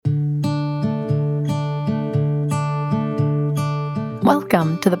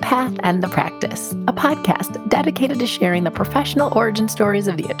Welcome to The Path and the Practice, a podcast dedicated to sharing the professional origin stories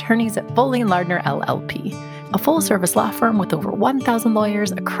of the attorneys at Foley & Lardner, LLP, a full-service law firm with over 1,000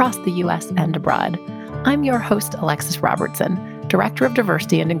 lawyers across the U.S. and abroad. I'm your host, Alexis Robertson, Director of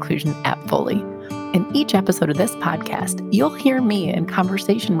Diversity and Inclusion at Foley. In each episode of this podcast, you'll hear me in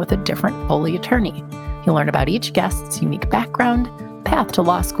conversation with a different Foley attorney. You'll learn about each guest's unique background, path to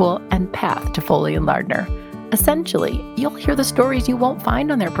law school, and path to Foley & Lardner. Essentially, you'll hear the stories you won't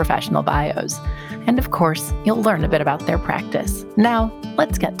find on their professional bios. And of course, you'll learn a bit about their practice. Now,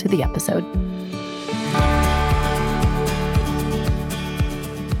 let's get to the episode.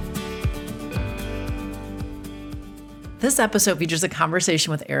 This episode features a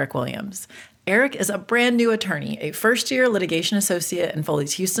conversation with Eric Williams. Eric is a brand new attorney, a first-year litigation associate in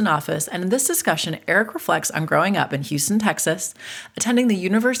Foley's Houston office, and in this discussion, Eric reflects on growing up in Houston, Texas, attending the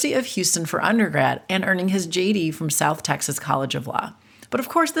University of Houston for undergrad, and earning his JD from South Texas College of Law. But of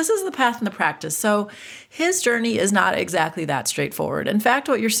course, this is the path and the practice, so his journey is not exactly that straightforward. In fact,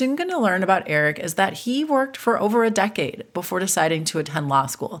 what you're soon going to learn about Eric is that he worked for over a decade before deciding to attend law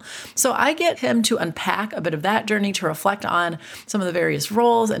school. So I get him to unpack a bit of that journey, to reflect on some of the various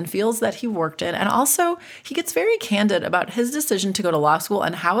roles and fields that he worked in. And also, he gets very candid about his decision to go to law school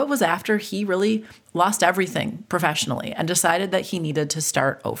and how it was after he really lost everything professionally and decided that he needed to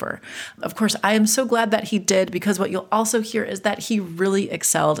start over. Of course, I am so glad that he did, because what you'll also hear is that he really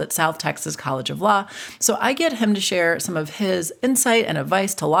excelled at South Texas College of Law. So I get him to share some of his insight and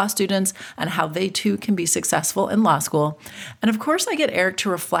advice to law students and how they too can be successful in law school. And of course, I get Eric to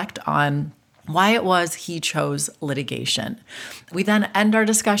reflect on why it was he chose litigation. We then end our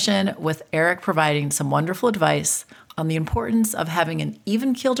discussion with Eric providing some wonderful advice on the importance of having an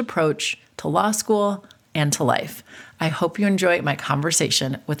even-keeled approach to law school and to life. I hope you enjoy my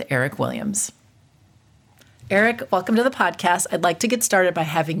conversation with Eric Williams. Eric, welcome to the podcast. I'd like to get started by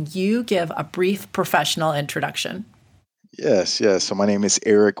having you give a brief professional introduction. Yes. So my name is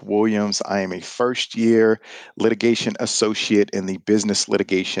Eric Williams. I am a first-year litigation associate in the business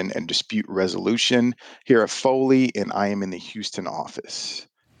litigation and dispute resolution here at Foley, and I am in the Houston office.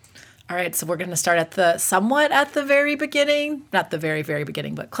 All right, so we're going to start at the very beginning, not the very, very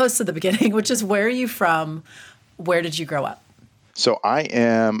beginning, but close to the beginning, which is, where are you from? Where did you grow up? So I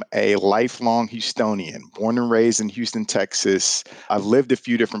am a lifelong Houstonian, born and raised in Houston, Texas. I've lived a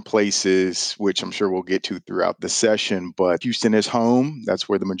few different places, which I'm sure we'll get to throughout the session, but Houston is home. That's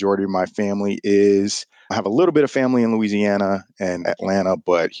where the majority of my family is. I have a little bit of family in Louisiana and Atlanta,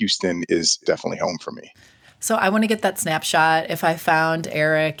 but Houston is definitely home for me. So I want to get that snapshot. If I found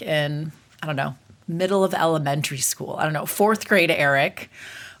Eric in, middle of elementary school, fourth grade Eric,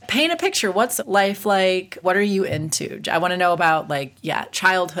 paint a picture. What's life like? What are you into? I want to know about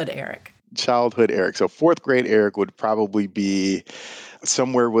childhood Eric. Childhood Eric. So fourth grade Eric would probably be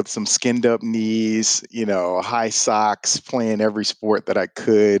somewhere with some skinned up knees, high socks, playing every sport that I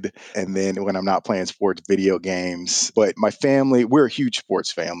could. And then when I'm not playing sports, video games. But my family, we're a huge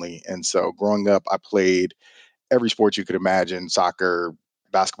sports family. And so growing up, I played every sport you could imagine: soccer,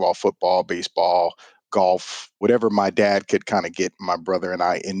 basketball, football, baseball, golf, whatever my dad could kind of get my brother and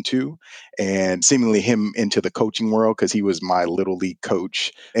I into, and seemingly him into the coaching world, because he was my little league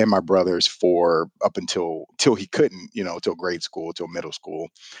coach and my brothers for up until he couldn't, till grade school, till middle school.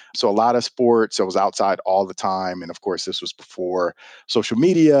 So a lot of sports. I was outside all the time. And of course, this was before social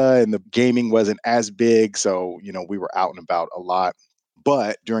media and the gaming wasn't as big. So, we were out and about a lot.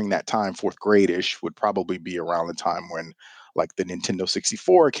 But during that time, fourth grade-ish would probably be around the time when the Nintendo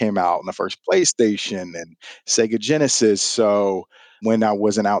 64 came out and the first PlayStation and Sega Genesis. So when I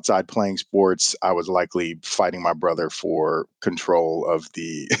wasn't outside playing sports, I was likely fighting my brother for control of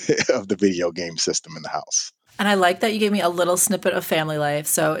the of the video game system in the house. And I like that you gave me a little snippet of family life.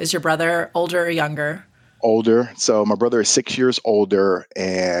 So is your brother older or younger? Older. So my brother is 6 years older,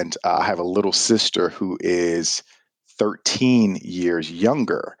 and I have a little sister who is 13 years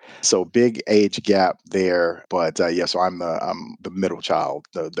younger. So big age gap there. But so I'm the middle child,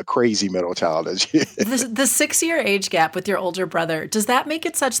 the crazy middle child. The 6-year age gap with your older brother, does that make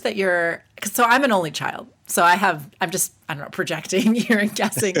it such that so I'm an only child. So I'm just projecting here and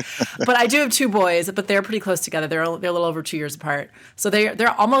guessing. But I do have two boys, but they're pretty close together. They're a little over 2 years apart. So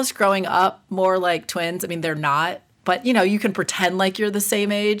they're almost growing up more like twins. I mean, they're not. But, you can pretend like you're the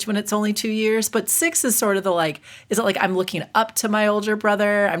same age when it's only 2 years. But 6 is sort of is it like I'm looking up to my older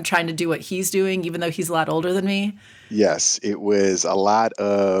brother? I'm trying to do what he's doing, even though he's a lot older than me? Yes, it was a lot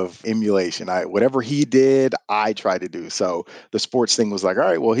of emulation. Whatever he did, I tried to do. So the sports thing was like, all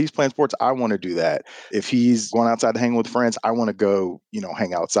right, well, he's playing sports. I want to do that. If he's going outside to hang with friends, I want to go,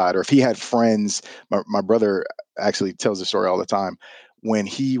 hang outside. Or if he had friends, my brother actually tells the story all the time. When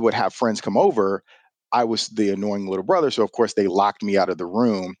he would have friends come over, I was the annoying little brother. So, of course, they locked me out of the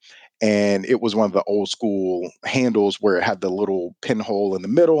room. And it was one of the old school handles where it had the little pinhole in the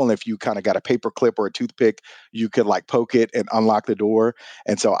middle. And if you kind of got a paper clip or a toothpick, you could like poke it and unlock the door.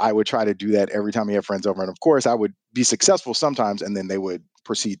 And so I would try to do that every time he had friends over. And of course, I would be successful sometimes. And then they would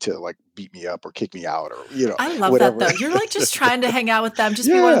proceed to like beat me up or kick me out or, I love that whatever. though. You're like just trying to hang out with them, just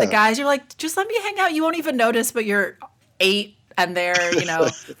be one of the Yeah. guys. You're like, just let me hang out. You won't even notice, but you're 8 and they're, 14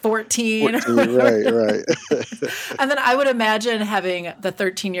 or 14, whatever. right. And then I would imagine having the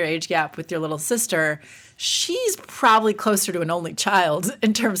 13-year age gap with your little sister. She's probably closer to an only child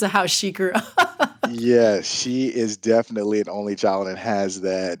in terms of how she grew up. Yeah, she is definitely an only child and has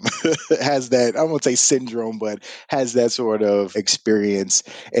that has that, I won't say syndrome, but has that sort of experience.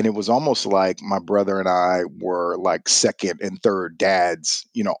 And it was almost like my brother and I were like second and third dads,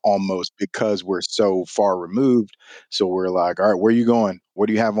 almost because we're so far removed. So we're like, all right, where are you going? What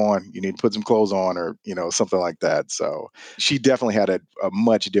do you have on? You need to put some clothes on or, something like that. So she definitely had a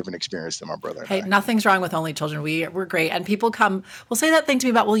much different experience than my brother and Hey, I. nothing's wrong with only children. We're great. And people will say that thing to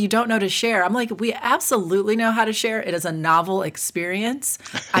me about, well, you don't know to share. I'm like, we absolutely know how to share. It is a novel experience.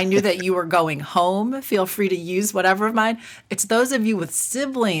 I knew that you were going home. Feel free to use whatever of mine. It's those of you with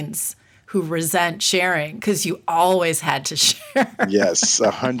siblings who resent sharing because you always had to share. Yes,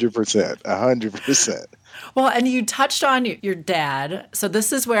 100%, 100%. Well, and you touched on your dad. So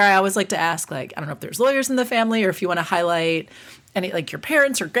this is where I always like to ask, like, I don't know if there's lawyers in the family or if you want to highlight any, like your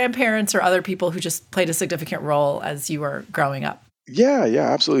parents or grandparents or other people who just played a significant role as you were growing up. Yeah,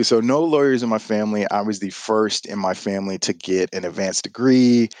 absolutely. So no lawyers in my family. I was the first in my family to get an advanced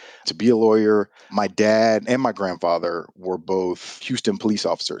degree, to be a lawyer. My dad and my grandfather were both Houston police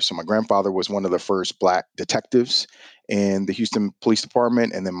officers. So my grandfather was one of the first Black detectives in the Houston Police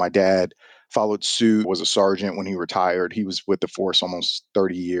Department. And then my dad followed suit, was a sergeant when he retired. He was with the force almost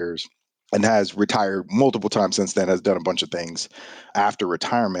 30 years and has retired multiple times since then, has done a bunch of things after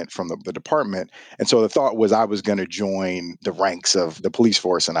retirement from the department. And so the thought was I was going to join the ranks of the police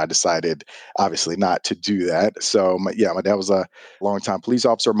force, and I decided obviously not to do that. So my dad was a longtime police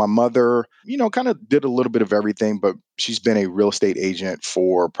officer. My mother, kind of did a little bit of everything, but she's been a real estate agent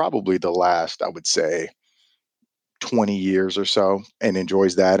for probably the last, I would say, 20 years or so, and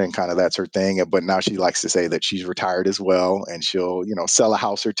enjoys that, and kind of that's her thing. But now she likes to say that she's retired as well, and she'll sell a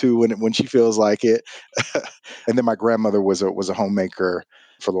house or two when she feels like it. And then my grandmother was a homemaker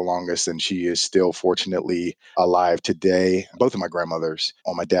for the longest, and she is still fortunately alive today. Both of my grandmothers,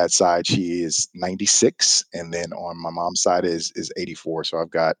 on my dad's side, she is 96, and then on my mom's side is 84. So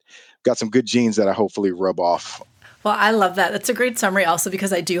I've got some good genes that I hopefully rub off. Well, I love that. That's a great summary also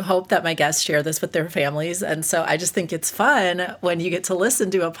because I do hope that my guests share this with their families. And so I just think it's fun when you get to listen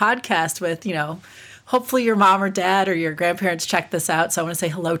to a podcast with, hopefully your mom or dad or your grandparents check this out. So I want to say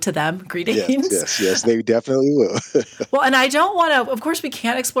hello to them. Greetings. Yes, they definitely will. Well, and I don't want to, of course, we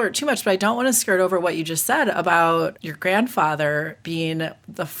can't explore it too much, but I don't want to skirt over what you just said about your grandfather being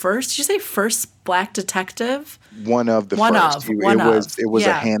the first, did you say first Black detective? One of the first. It was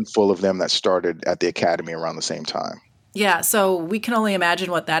a handful of them that started at the academy around the same time. Yeah, so we can only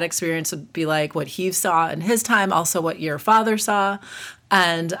imagine what that experience would be like, what he saw in his time, also what your father saw.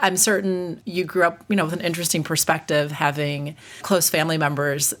 And I'm certain you grew up, with an interesting perspective, having close family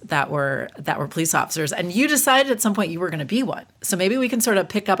members that were police officers. And you decided at some point you were going to be one. So maybe we can sort of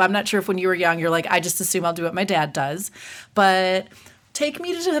pick up. I'm not sure if when you were young, you're like, I just assume I'll do what my dad does. But take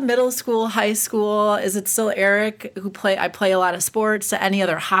me to middle school, high school. Is it still Eric I play a lot of sports? Do any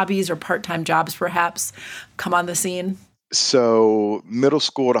other hobbies or part-time jobs perhaps come on the scene? So middle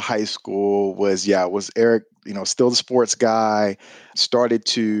school to high school was Eric, still the sports guy. Started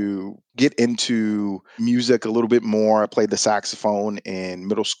to get into music a little bit more. I played the saxophone in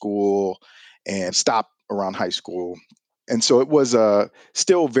middle school and stopped around high school. And so it was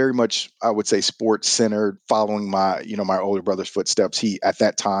still very much, I would say, sports centered, following my older brother's footsteps. He, at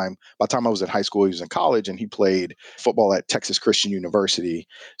that time, by the time I was in high school, he was in college, and he played football at Texas Christian University.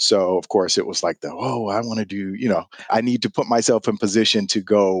 So of course it was like I want to do, I need to put myself in position to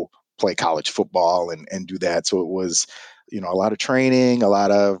go play college football and do that. So it was, a lot of training, a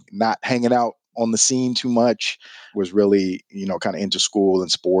lot of not hanging out on the scene too much. Was really, kind of into school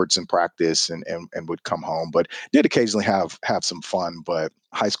and sports and practice and would come home, but did occasionally have some fun. But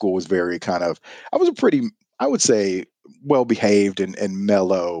high school was very I was a pretty, I would say, well-behaved and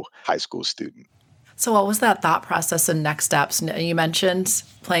mellow high school student. So what was that thought process and next steps? You mentioned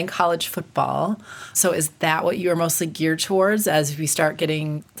playing college football. So is that what you are mostly geared towards as we start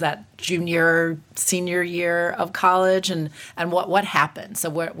getting that junior, senior year of college? And what happened? So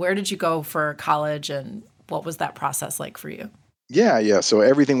where did you go for college and what was that process like for you? Yeah. So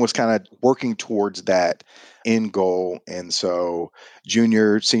everything was kind of working towards that end goal. And so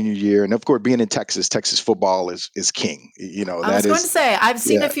junior, senior year, and of course being in Texas, Texas football is king. I was That going to is, say, I've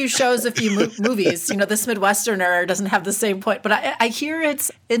seen yeah, a few shows, a few movies. This Midwesterner doesn't have the same point, but I hear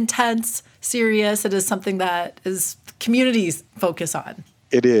it's intense, serious. It is something that is communities focus on.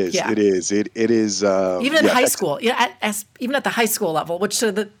 it is. Yeah. It is. It is. Even in Yeah, high that's school, even at the high school level, which so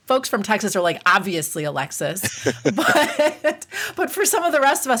the folks from Texas are like, obviously Alexis, but for some of the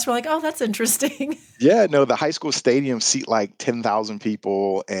rest of us, we're like, oh, that's interesting. Yeah, no, the high school stadiums seat like 10,000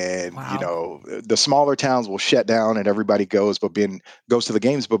 people, and Wow. the smaller towns will shut down and everybody goes to the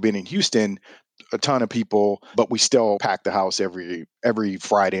games. But being in Houston, a ton of people, but we still pack the house every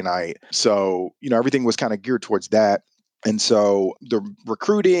Friday night. So, everything was kind of geared towards that. And so the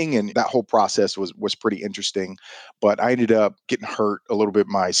recruiting and that whole process was pretty interesting. But I ended up getting hurt a little bit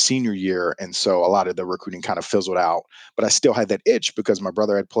my senior year. And so a lot of the recruiting kind of fizzled out. But I still had that itch because my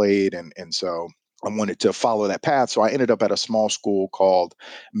brother had played, and so I wanted to follow that path. So I ended up at a small school called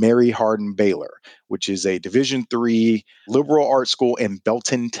Mary Hardin Baylor, which is a Division III liberal arts school in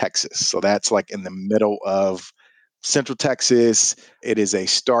Belton, Texas. So that's like in the middle of Central Texas. It is a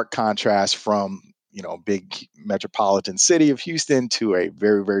stark contrast from big metropolitan city of Houston to a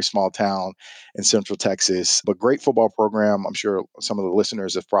very, very small town in Central Texas. But great football program. I'm sure some of the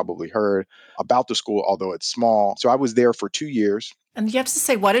listeners have probably heard about the school, although it's small. So I was there for 2 years. And you have to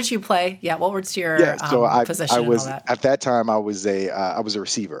say, what did you play? Yeah, what was Yeah, your so I position and all was that? at that time I was a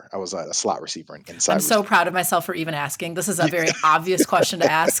receiver. I was a slot receiver, an I'm inside so receiver. proud of myself for even asking. This is a very obvious question to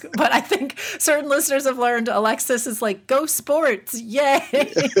ask, but I think certain listeners have learned Alexis is like, go sports, yay!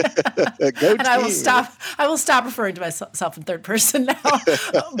 Go And I will team. stop. I will stop referring to myself in third person now.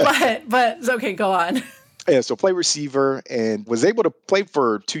 But it's okay. Go on. Yeah, so play receiver and was able to play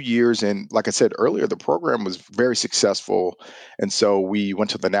for 2 years. And like I said earlier, the program was very successful. And so we went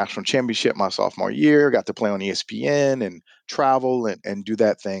to the national championship my sophomore year, got to play on ESPN and travel and do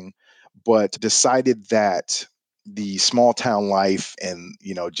that thing. But decided that the small town life and,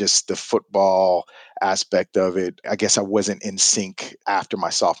 just the football aspect of it, I guess I wasn't in sync after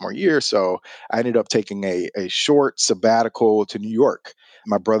my sophomore year. So I ended up taking a short sabbatical to New York.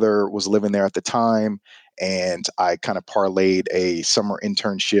 My brother was living there at the time, and I kind of parlayed a summer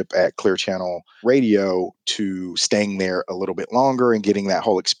internship at Clear Channel Radio to staying there a little bit longer and getting that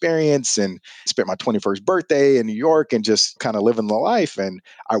whole experience, and spent my 21st birthday in New York and just kind of living the life. And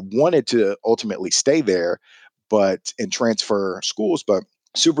I wanted to ultimately stay there, and transfer schools, but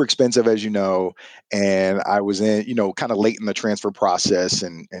super expensive, as you know. And I was in, kind of late in the transfer process,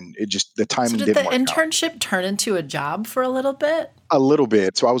 and it just, the So timing did the didn't work out. internship turn into a job for a little bit? A little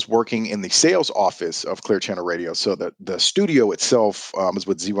bit. So I was working in the sales office of Clear Channel Radio. So the studio itself is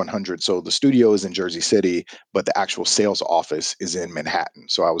with Z100. So the studio is in Jersey City, but the actual sales office is in Manhattan.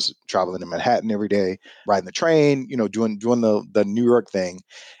 So I was traveling to Manhattan every day, riding the train, doing the New York thing.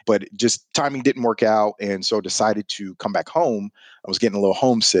 But just timing didn't work out, and so decided to come back home. I was getting a little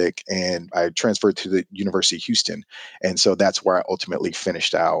homesick, and I transferred to the University of Houston, and so that's where I ultimately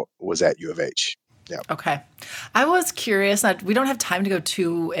finished out. Was at U of H. Yeah. Okay. I was curious. We don't have time to go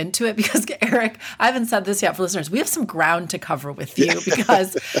too into it because, Eric, I haven't said this yet for listeners. We have some ground to cover with you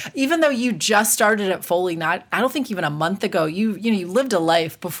because even though you just started at Foley, I don't think even a month ago, you lived a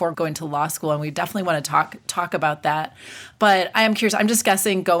life before going to law school, and we definitely want to talk about that. But I am curious. I'm just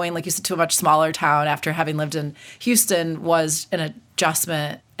guessing going, like you said, to a much smaller town after having lived in Houston was an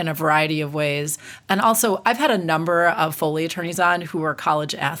adjustment in a variety of ways. And also, I've had a number of Foley attorneys on who are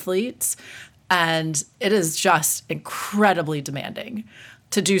college athletes. And it is just incredibly demanding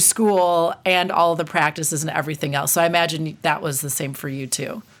to do school and all of the practices and everything else. So I imagine that was the same for you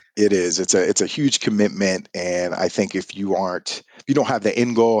too. It is. It's a huge commitment, and I think if you don't have the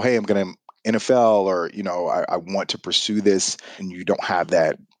end goal, hey, I'm going to NFL, or I want to pursue this, and you don't have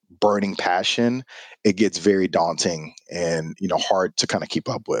that burning passion, it gets very daunting and hard to kind of keep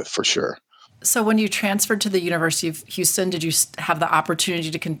up with, for sure. So when you transferred to the University of Houston, did you have the opportunity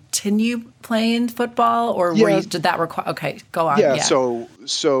to continue playing football, or did that require? Okay, go on. Yeah. Yeah.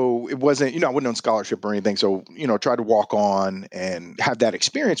 So it wasn't, I wasn't on scholarship or anything. So, tried to walk on and have that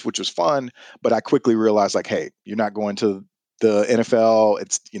experience, which was fun. But I quickly realized, like, hey, you're not going to the NFL.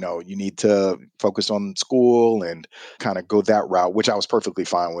 It's, you need to focus on school and kind of go that route, which I was perfectly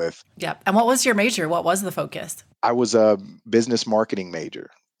fine with. Yep. And what was your major? What was the focus? I was a business marketing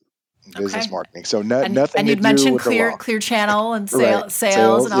major. Business Okay. marketing. So And nothing to you'd do mentioned with the law. Clear Channel and Right.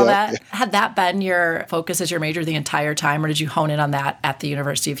 sales and all Yeah. that. Had that been your focus as your major the entire time, or did you hone in on that at the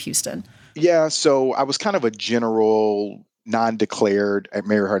University of Houston? Yeah, so I was kind of a general non-declared at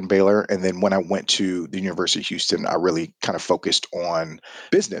Mary Hardin Baylor. And then when I went to the University of Houston, I really kind of focused on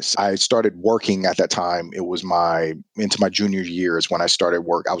business. I started working at that time. It was into my junior years when I started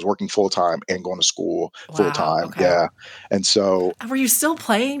work. I was working full time and going to school full Wow. time. Okay. Yeah. And so, And were you still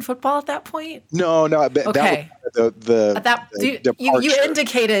playing football at that point? no, no, that was Okay. the You departure.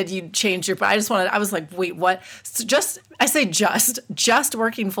 indicated you changed your. I was like, wait, what? So just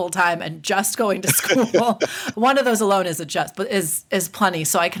working full time and just going to school. One of those alone is but is plenty.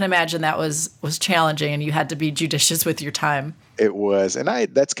 So I can imagine that was challenging, and you had to be judicious with your time. It was, and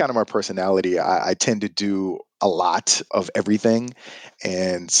that's kind of my personality. I tend to do a lot of everything.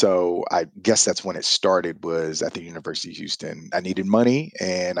 And so I guess that's when it started, was at the University of Houston. I needed money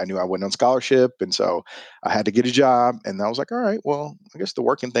and I knew I wasn't on scholarship. And so I had to get a job. And I was like, all right, well, I guess the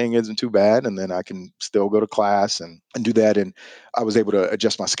working thing isn't too bad. And then I can still go to class and do that. And I was able to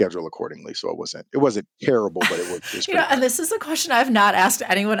adjust my schedule accordingly. So it wasn't terrible, but it was pretty And this is a question I've not asked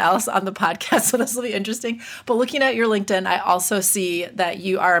anyone else on the podcast, so this will be interesting. But looking at your LinkedIn, I also see that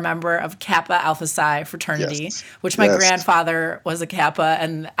you are a member of Kappa Alpha Psi fraternity, Yes. which my Yes. grandfather was a Kappa,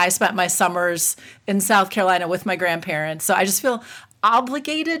 and I spent my summers in South Carolina with my grandparents. So I just feel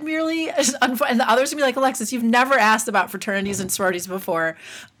obligated merely, and the others can be like, Alexis, you've never asked about fraternities and sororities before,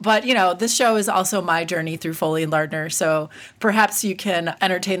 but this show is also my journey through Foley and Lardner, so perhaps you can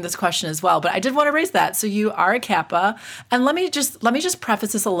entertain this question as well. But I did want to raise that. So you are a Kappa, and let me just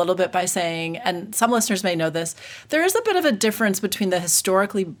preface this a little bit by saying, and some listeners may know this, there is a bit of a difference between the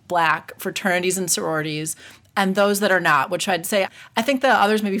historically Black fraternities and sororities and those that are not, which I'd say, I think the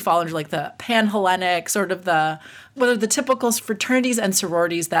others maybe fall under like the Pan-Hellenic, sort of the typical fraternities and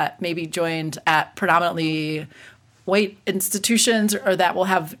sororities that maybe joined at predominantly white institutions, or that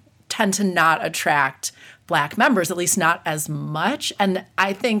tend to not attract Black members, at least not as much. And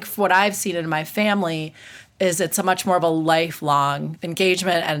I think what I've seen in my family is it's a much more of a lifelong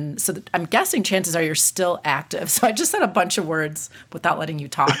engagement. And so I'm guessing chances are you're still active. So I just said a bunch of words without letting you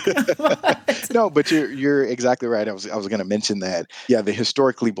talk. No, but you're exactly right. I was going to mention that. Yeah, the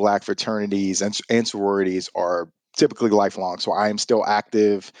historically Black fraternities and sororities are typically lifelong. So I am still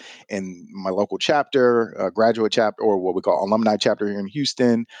active in my local chapter, graduate chapter, or what we call alumni chapter here in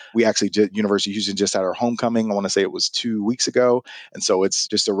Houston. We actually University of Houston just had our homecoming. I want to say it was 2 weeks ago, and so it's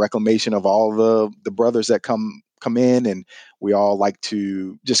just a reclamation of all the brothers that come in, and we all like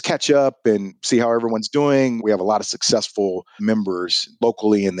to just catch up and see how everyone's doing. We have a lot of successful members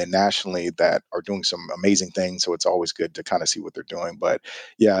locally and then nationally that are doing some amazing things. So it's always good to kind of see what they're doing. But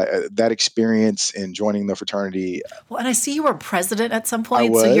yeah, that experience in joining the fraternity. Well, and I see you were president at some I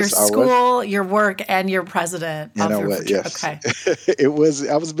point. So your was, I was, school, your work, and you're president you of know your what? fraternity. Yes, Okay.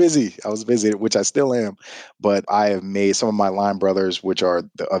 I was busy. I was busy, which I still am. But I have made some of my line brothers, which are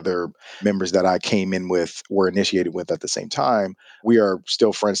the other members that I came in with, were initiated with at the same time. We are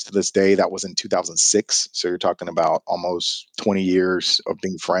still friends to this day. That was in 2006. So you're talking about almost 20 years of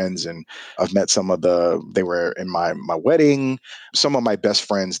being friends. And I've met they were in my wedding, some of my best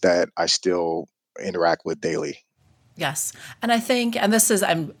friends that I still interact with daily. Yes. And I think, and this is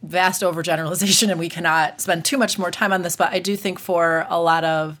vast overgeneralization, and we cannot spend too much more time on this, but I do think for a lot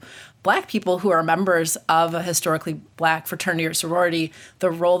of Black people who are members of a historically Black fraternity or sorority,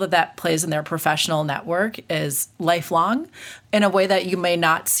 the role that plays in their professional network is lifelong in a way that you may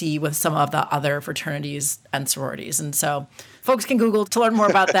not see with some of the other fraternities and sororities. And so folks can Google to learn more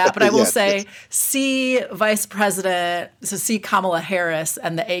about that. But I will Yes, say, yes. see Vice President, so see Kamala Harris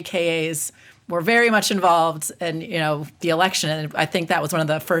and the AKAs were very much involved in the election, and I think that was one of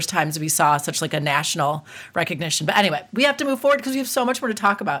the first times we saw such like a national recognition. But anyway, we have to move forward because we have so much more to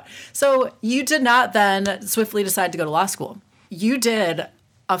talk about. So you did not then swiftly decide to go to law school. You did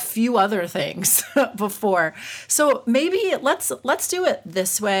a few other things before. So maybe let's do it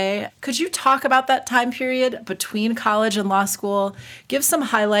this way. Could you talk about that time period between college and law school? Give some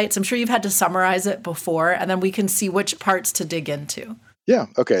highlights. I'm sure you've had to summarize it before, and then we can see which parts to dig into. Yeah.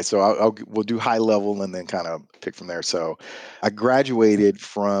 Okay. So we'll do high level and then kind of pick from there. So I graduated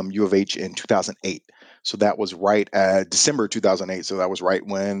from U of H in 2008. So that was right at December 2008. So that was right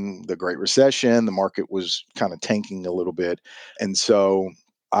when the Great Recession, the market was kind of tanking a little bit. And so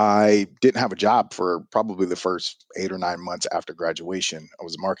I didn't have a job for probably the first 8 or 9 months after graduation. I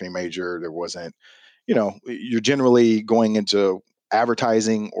was a marketing major. There wasn't, you're generally going into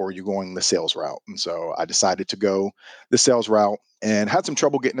advertising or you're going the sales route. And so I decided to go the sales route and had some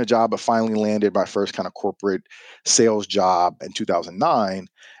trouble getting a job, but finally landed my first kind of corporate sales job in 2009.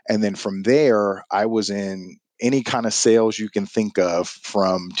 And then from there, I was in any kind of sales you can think of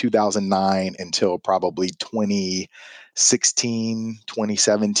from 2009 until probably 2016, 2016,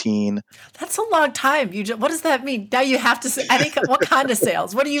 2017. That's a long time. What does that mean? Now you have to say what kind of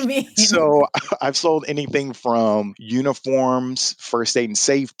sales? What do you mean? So I've sold anything from uniforms, first aid and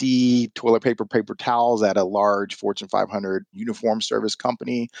safety, toilet paper, paper towels at a large Fortune 500 uniform service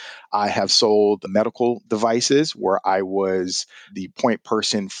company. I have sold medical devices where I was the point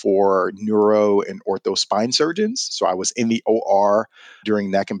person for neuro and ortho spine surgeons. So I was in the OR during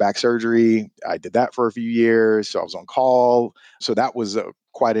neck and back surgery. I did that for a few years. So I was on call. So that was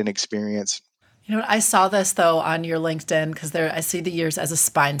quite an experience. You know what? I saw this though on your LinkedIn because I see the years as a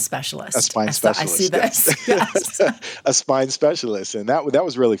spine specialist. A spine I see specialist, this. yes. Yes. A spine specialist, and that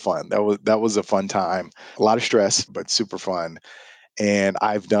was really fun. That was a fun time. A lot of stress, but super fun. And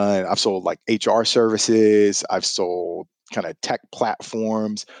I've sold like HR services. I've sold kind of tech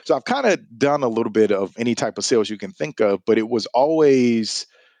platforms. So I've kind of done a little bit of any type of sales you can think of, but it was always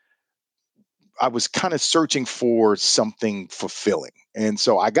I was kind of searching for something fulfilling. And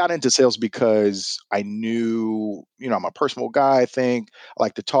so I got into sales because I knew, I'm a personal guy, I think. I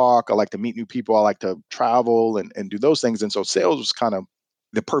like to talk, I like to meet new people, I like to travel and do those things. And so sales was kind of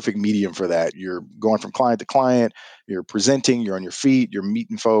the perfect medium for that. You're going from client to client, you're presenting, you're on your feet, you're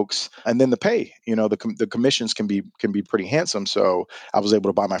meeting folks, and then the pay, the commissions can be pretty handsome. So I was able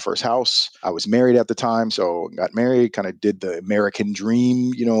to buy my first house. I was married at the time, so got married, kind of did the American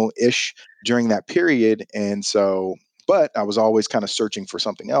dream, ish during that period. And so, but I was always kind of searching for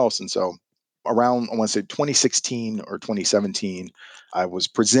something else. And so around, I want to say 2016 or 2017, I was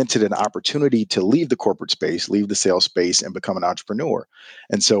presented an opportunity to leave the corporate space, leave the sales space, and become an entrepreneur.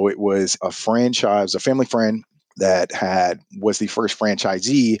 And so it was a franchise, a family friend that was the first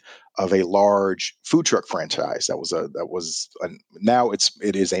franchisee of a large food truck franchise. Now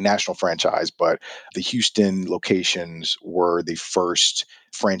it is a national franchise, but the Houston locations were the first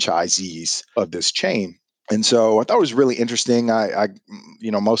franchisees of this chain. And so I thought it was really interesting.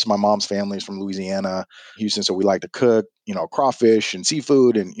 Most of my mom's family is from Louisiana, Houston, so we like to cook, crawfish and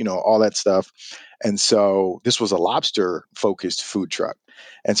seafood and all that stuff. And so this was a lobster focused food truck.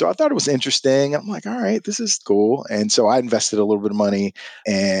 And so I thought it was interesting. I'm like, all right, this is cool. And so I invested a little bit of money,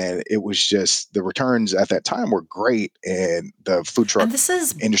 and it was just the returns at that time were great. And the food truck And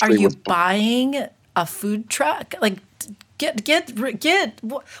are industry you was buying a food truck? Like, get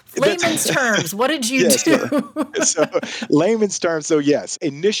layman's terms. What did you do? So layman's terms. So yes,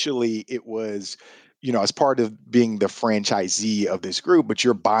 initially it was, as part of being the franchisee of this group, but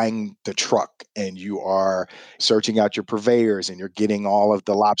you're buying the truck and you are searching out your purveyors and you're getting all of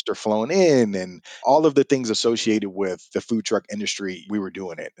the lobster flown in and all of the things associated with the food truck industry. We were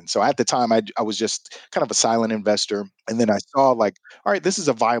doing it. And so at the time, I was just kind of a silent investor. And then I saw like, all right, this is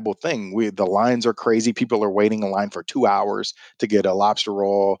a viable thing. The lines are crazy. People are waiting in line for 2 hours to get a lobster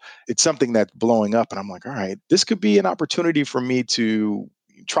roll. It's something that's blowing up. And I'm like, all right, this could be an opportunity for me to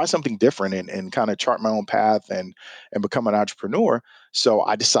try something different and kind of chart my own path and become an entrepreneur. So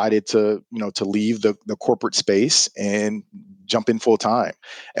I decided to leave the corporate space and jump in full time.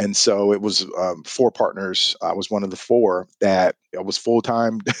 And so it was 4 partners. I was one of the 4 that I was full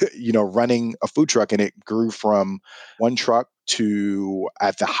time, running a food truck, and it grew from 1 truck to,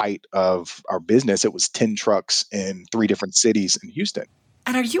 at the height of our business, it was 10 trucks in 3 different cities in Houston.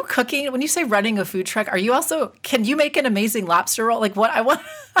 And are you cooking? When you say running a food truck, can you make an amazing lobster roll? Like what I want?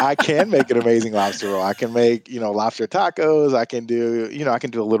 I can make an amazing lobster roll. I can make, lobster tacos. I can do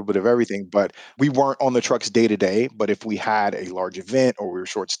a little bit of everything, but we weren't on the trucks day to day. But if we had a large event or we were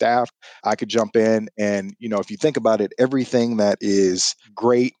short staffed, I could jump in. And, if you think about it, everything that is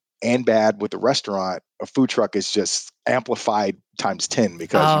great and bad with a restaurant, a food truck is just amplified times 10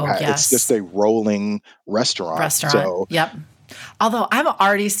 because it's just a rolling restaurant. So, yep. Although I'm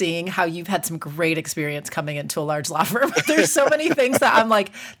already seeing how you've had some great experience coming into a large law firm. There's so many things that I'm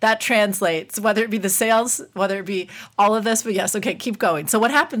like, that translates, whether it be the sales, whether it be all of this. But yes, okay, keep going. So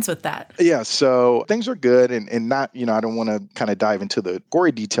what happens with that? Yeah, so things are good and not, I don't want to kind of dive into the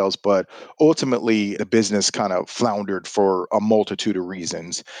gory details, but ultimately the business kind of floundered for a multitude of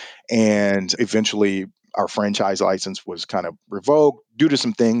reasons. And eventually our franchise license was kind of revoked due to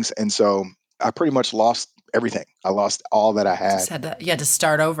some things. And so I pretty much lost everything. I lost all that I had. You had to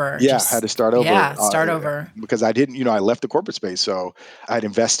start over. Yeah, I had to start over. Yeah, start over. Because I didn't, I left the corporate space. So I had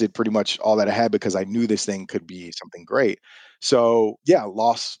invested pretty much all that I had because I knew this thing could be something great. So yeah,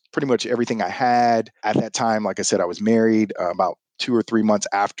 lost pretty much everything I had. At that time, like I said, I was married. About 2 or 3 months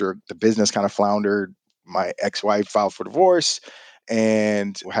after the business kind of floundered, my ex-wife filed for divorce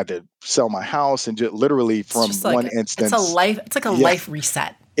and had to sell my house, and just literally from one instance. It's like a life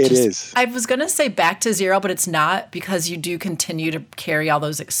reset. It is. I was going to say back to zero, but it's not, because you do continue to carry all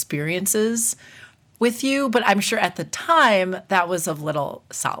those experiences with you, but I'm sure at the time that was of little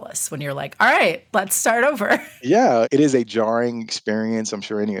solace when you're like, all right, let's start over. Yeah, it is a jarring experience. I'm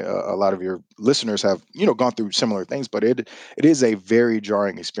sure a lot of your listeners have, gone through similar things, but it is a very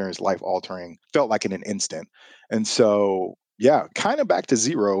jarring experience, life altering. Felt like in an instant. And so, yeah, kind of back to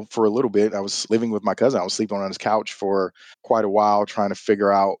zero for a little bit. I was living with my cousin. I was sleeping on his couch for quite a while trying to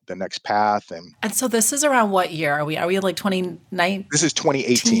figure out the next path. And And so this is around what year are we? Are we like 2019? this is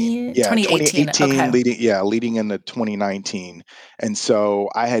 2018. Yeah, 2018. 2018 Okay. leading into 2019. And so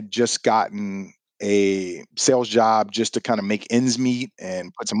I had just gotten a sales job just to kind of make ends meet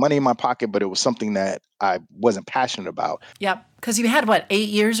and put some money in my pocket, but it was something that I wasn't passionate about. Yep. Because you had what, 8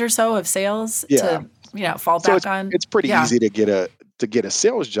 years or so of sales Yeah. to, fall So back it's on? it's pretty Yeah. easy to get a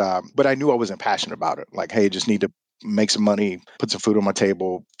sales job, but I knew I wasn't passionate about it. Like, hey, just need to make some money, put some food on my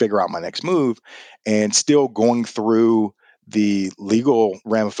table, figure out my next move, and still going through the legal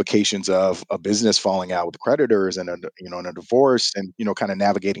ramifications of a business falling out with creditors and and a divorce and kind of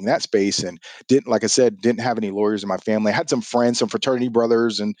navigating that space and didn't like I said didn't have any lawyers in my family. I had some friends, some fraternity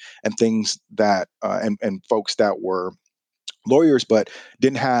brothers and things that and folks that were lawyers, but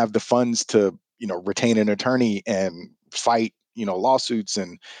didn't have the funds to retain an attorney and fight lawsuits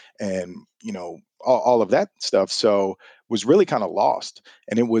and all of that stuff. So was really kind of lost.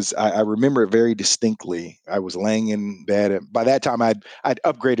 And it was I remember it very distinctly. I was laying in bed, and by that time I'd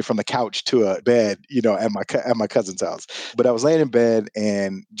upgraded from the couch to a bed, at at my cousin's house. But I was laying in bed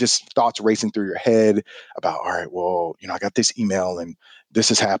and just thoughts racing through your head about, all right, well, I got this email and this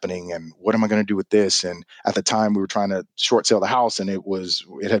is happening and what am I going to do with this? And at the time we were trying to short sell the house and it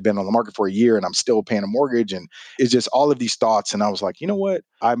had been on the market for a year and I'm still paying a mortgage and it's just all of these thoughts. And I was like, you know what?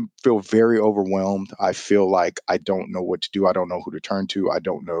 I feel very overwhelmed. I feel like I don't know what to do. I don't know who to turn to. I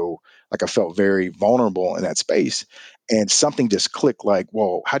don't know. Like I felt very vulnerable in that space. And something just clicked like,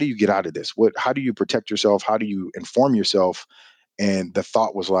 well, how do you get out of this? How do you protect yourself? How do you inform yourself? And the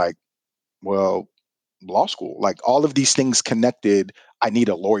thought was like, well, law school, like all of these things connected. I need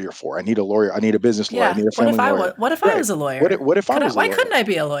a lawyer for. I need a lawyer. I need a business lawyer. I Yeah. need a What if family I lawyer. was what if I Right. was a lawyer? What if I was a Why lawyer? couldn't I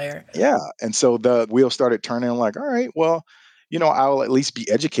be a lawyer? Yeah. And so the wheel started turning like, all right, well, I'll at least be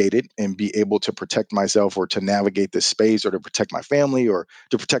educated and be able to protect myself or to navigate this space or to protect my family or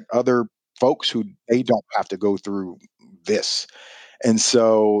to protect other folks who they don't have to go through this. And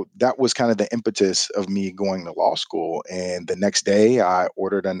so that was kind of the impetus of me going to law school. And the next day, I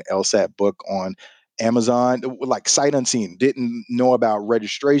ordered an LSAT book on Amazon, like sight unseen. Didn't know about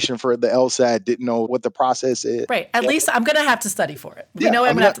registration for the LSAT. Didn't know what the process is. Right. At least I'm gonna have to study for it. We Yeah, know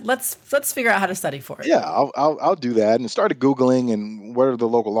I'm I'm gonna have not. to let's figure out how to study for it. Yeah, I'll do that and started googling and what are the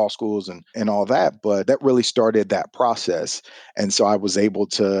local law schools and all that. But that really started that process. And so I was able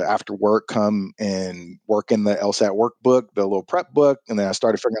to after work come and work in the LSAT workbook, the little prep book, and then I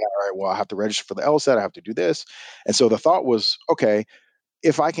started figuring out, all right, well, I have to register for the LSAT. I have to do this. And so the thought was, okay,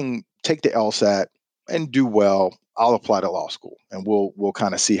 if I can take the LSAT and do well, I'll apply to law school and we'll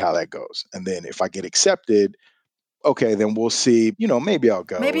kind of see how that goes. And then if I get accepted, okay, then we'll see, maybe I'll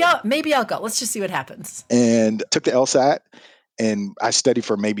go. Maybe I'll go. Let's just see what happens. And took the LSAT and I studied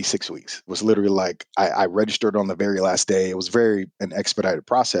for maybe 6 weeks. It was literally like I registered on the very last day. It was very an expedited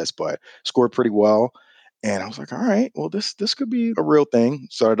process, but scored pretty well. And I was like, all right, well, this could be a real thing.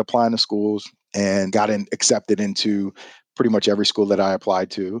 Started applying to schools and accepted into pretty much every school that I applied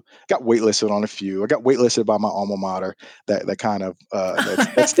to. Got waitlisted on a few. I got waitlisted by my alma mater. That kind of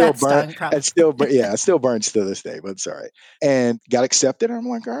that still That burn stung that probably. still yeah, it still burns to this day, but it's all right. And got accepted. And I'm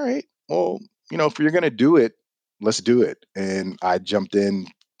like, all right, well, if you're gonna do it, let's do it. And I jumped in,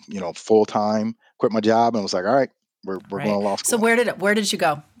 full time, quit my job, and was like, all right, we're going Right. to law So school. where did you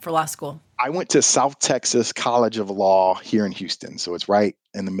go for law school? I went to South Texas College of Law here in Houston, so it's right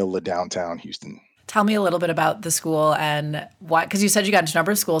in the middle of downtown Houston. Tell me a little bit about the school and why, because you said you got into a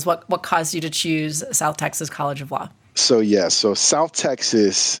number of schools. What caused you to choose South Texas College of Law? So yeah, so South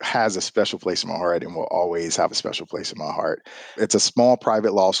Texas has a special place in my heart and will always have a special place in my heart. It's a small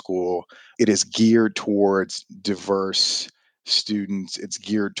private law school. It is geared towards diverse students. It's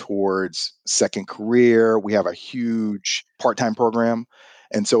geared towards second career. We have a huge part-time program.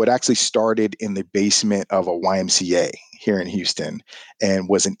 And so it actually started in the basement of a YMCA here in Houston and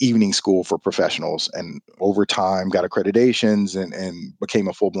was an evening school for professionals. And over time got accreditations and became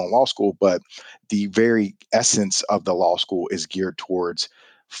a full-blown law school. But the very essence of the law school is geared towards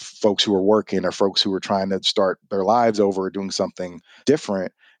folks who are working or folks who are trying to start their lives over, doing something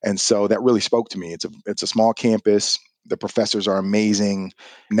different. And so that really spoke to me. It's a small campus. The professors are amazing.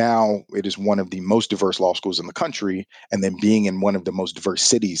 Now it is one of the most diverse law schools in the country, and then being in one of the most diverse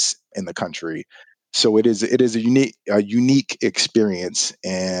cities in the country. So it is a unique experience,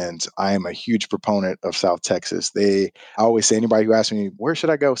 and I am a huge proponent of South Texas. I always say, anybody who asks me where should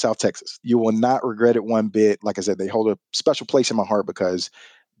I go, South Texas, you will not regret it one bit. Like I said, they hold a special place in my heart because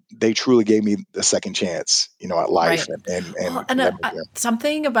they truly gave me the second chance, at life, Right. and Well, and let me there.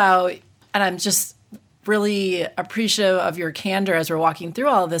 something about, and I'm just really appreciative of your candor as we're walking through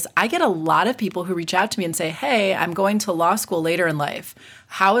all of this. I get a lot of people who reach out to me and say, hey, I'm going to law school later in life.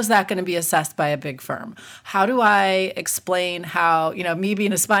 How is that going to be assessed by a big firm? How do I explain how, me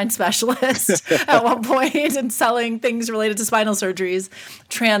being a spine specialist at one point and selling things related to spinal surgeries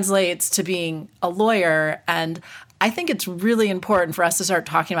translates to being a lawyer? And I think it's really important for us to start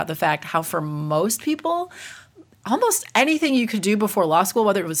talking about the fact how for most people, almost anything you could do before law school,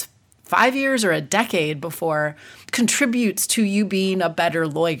 whether it was 5 years or a decade before, contributes to you being a better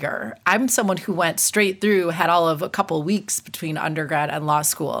lawyer. I'm someone who went straight through, had all of a couple of weeks between undergrad and law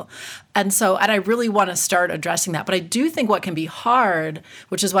school. And I really want to start addressing that. But I do think what can be hard,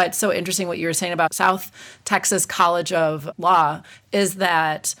 which is why it's so interesting what you were saying about South Texas College of Law, is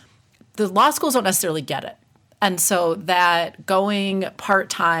that the law schools don't necessarily get it. And so that going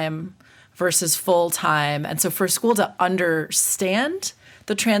part-time versus full-time, and so for a school to understand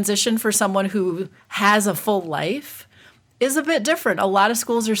the transition for someone who has a full life is a bit different. A lot of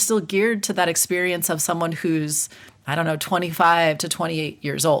schools are still geared to that experience of someone who's, 25 to 28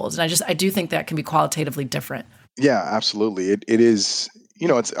 years old. And I do think that can be qualitatively different. Yeah, absolutely. It is,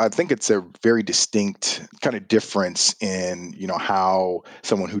 I think it's a very distinct kind of difference in, how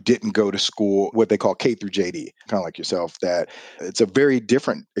someone who didn't go to school, what they call K through JD, kind of like yourself, that it's a very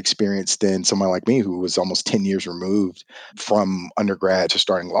different experience than someone like me who was almost 10 years removed from undergrad to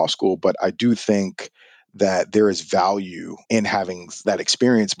starting law school. But I do think that there is value in having that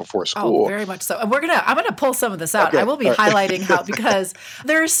experience before Oh, school. very much so. And I'm gonna pull some of this out. Okay. I will be highlighting how, because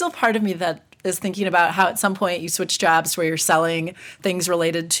there is still part of me that is thinking about how at some point you switch jobs where you're selling things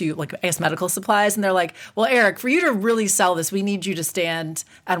related to, like, I guess, medical supplies. And they're like, well, Eric, for you to really sell this, we need you to stand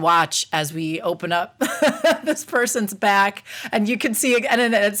and watch as we open up this person's back. And you can see, and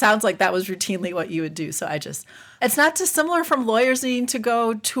it sounds like that was routinely what you would do. So it's not dissimilar from lawyers needing to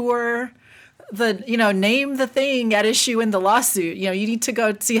go tour name the thing at issue in the lawsuit. You need to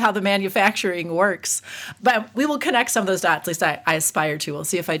go see how the manufacturing works. But we will connect some of those dots. At least I aspire to. We'll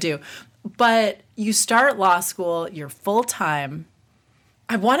see if I do. But you start law school, you're full-time.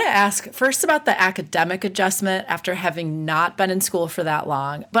 I want to ask first about the academic adjustment after having not been in school for that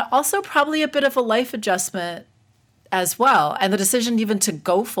long, but also probably a bit of a life adjustment as well. And the decision even to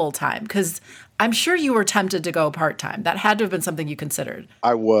go full-time, because I'm sure you were tempted to go part-time. That had to have been something you considered.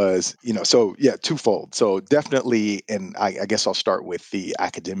 I was, so yeah, twofold. So definitely, and I guess I'll start with the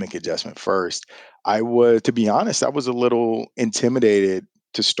academic adjustment first. To be honest, I was a little intimidated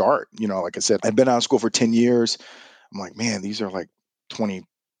to start. Like I said, I've been out of school for 10 years. I'm like, man, these are like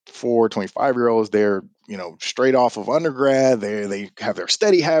 24, 25-year-olds. They're, straight off of undergrad. They have their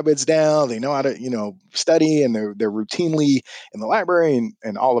study habits down. They know how to, study, and they're routinely in the library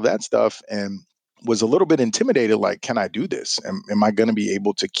and all of that stuff. And was a little bit intimidated, like, can I do this? Am I going to be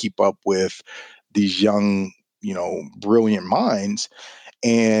able to keep up with these young, brilliant minds?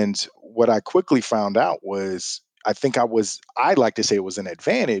 And what I quickly found out was, I like to say it was an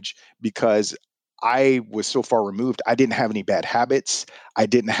advantage because I was so far removed. I didn't have any bad habits. I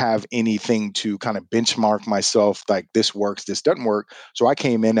didn't have anything to kind of benchmark myself, like, this works, this doesn't work. So I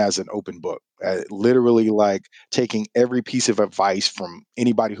came in as an open book, literally, like, taking every piece of advice from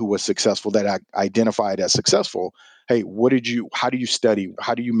anybody who was successful that I identified as successful. Hey, how do you study?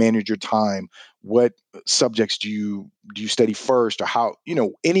 How do you manage your time? What subjects do you study first, or how,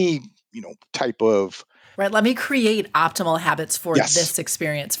 any, type of. Right. Let me create optimal habits for Yes. this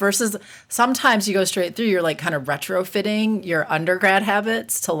experience versus sometimes you go straight through, you're like kind of retrofitting your undergrad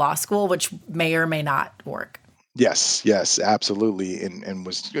habits to law school, which may or may not work. Yes, absolutely. And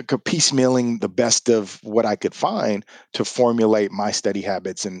was piecemealing the best of what I could find to formulate my study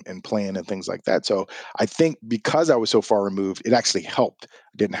habits and plan and things like that. So I think because I was so far removed, it actually helped.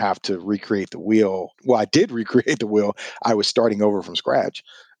 I didn't have to recreate the wheel. Well, I did recreate the wheel. I was starting over from scratch.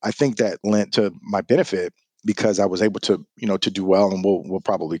 I think that lent to my benefit because I was able to, to do well. And we'll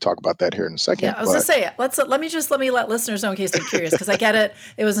probably talk about that here in a second. Yeah, I was gonna say, let me let listeners know in case they're curious, because I get it.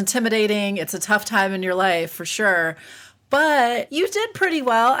 It was intimidating. It's a tough time in your life for sure. But you did pretty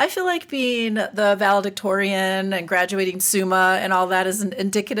well. I feel like being the valedictorian and graduating summa and all that is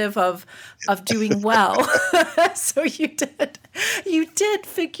indicative of doing well. So you did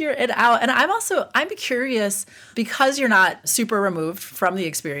figure it out. And I'm curious, because you're not super removed from the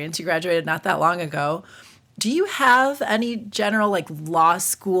experience. You graduated not that long ago. Do you have any general like law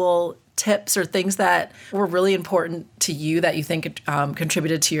school tips or things that were really important to you that you think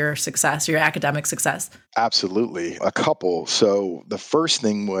contributed to your success, your academic success? Absolutely. A couple. So the first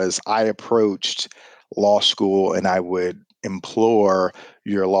thing was I approached law school and I would implore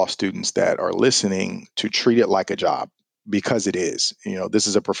your law students that are listening to treat it like a job because it is. This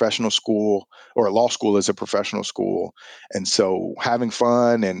is a professional school, or law school is a professional school. And so having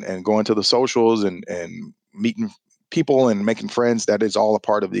fun and going to the socials and meeting people and making friends, that is all a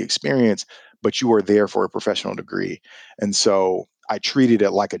part of the experience, but you are there for a professional degree. And so I treated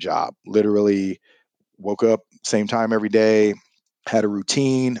it like a job, literally woke up same time every day, had a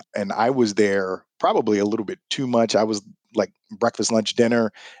routine, and I was there probably a little bit too much. I was like breakfast, lunch,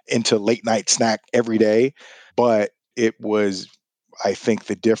 dinner into late night snack every day, but it was, I think,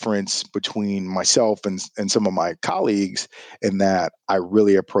 the difference between myself and some of my colleagues in that I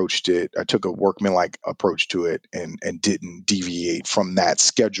really approached it. I took a workmanlike approach to it and didn't deviate from that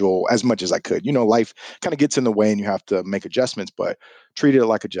schedule as much as I could. Life kind of gets in the way and you have to make adjustments, but treated it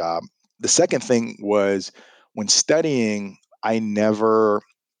like a job. The second thing was when studying, I never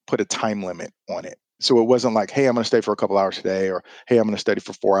put a time limit on it. So it wasn't like, hey, I'm going to stay for a couple hours today, or hey, I'm going to study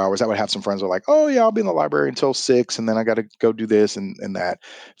for 4 hours. I would have some friends who are like, oh, yeah, I'll be in the library until 6, and then I got to go do this and that.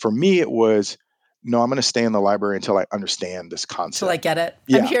 For me, it was, no, I'm going to stay in the library until I understand this Till I concept. get it.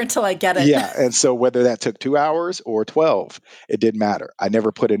 I'm Yeah. here until I get it. Yeah. And so whether that took 2 hours or 12, it didn't matter. I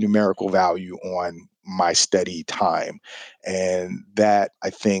never put a numerical value on my study time. And that,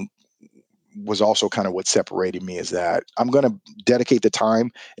 I think, was also kind of what separated me, is that I'm going to dedicate the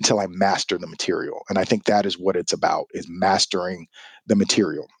time until I master the material. And I think that is what it's about, is mastering the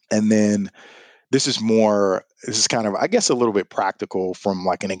material. And then this is kind of, I guess, a little bit practical from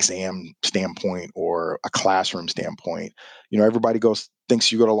like an exam standpoint or a classroom standpoint. Everybody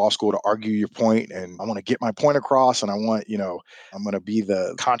thinks you go to law school to argue your point, and I want to get my point across, and I'm going to be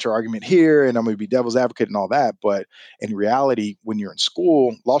the contra argument here, and I'm going to be devil's advocate and all that. But in reality, when you're in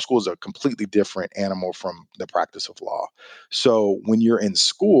school, law school is a completely different animal from the practice of law. So when you're in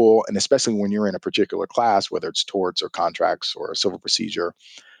school, and especially when you're in a particular class, whether it's torts or contracts or civil procedure,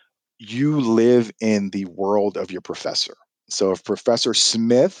 you live in the world of your professor. So if Professor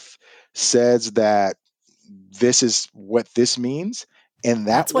Smith says that this is what this means, in that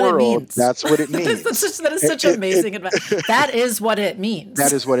That's what it world, means. that's what it means. That is It, such it, it, amazing advice. That is what it means.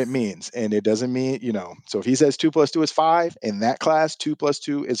 that is what it means. And it doesn't mean, so if he says 2 + 2 is 5, in that class, 2 +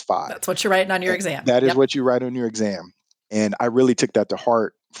 2 is 5. That's what you're writing on your exam. That is Yep. what you write on your exam. And I really took that to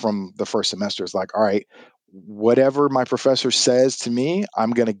heart from the first semester. It's like, all right, whatever my professor says to me,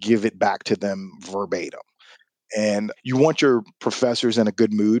 I'm going to give it back to them verbatim. And you want your professors in a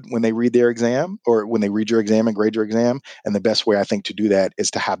good mood when they read their exam, or when they read your exam and grade your exam. And the best way, I think, to do that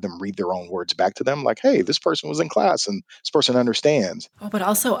is to have them read their own words back to them. Like, hey, this person was in class and this person understands. Oh, but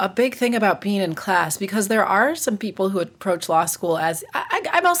also a big thing about being in class, because there are some people who approach law school as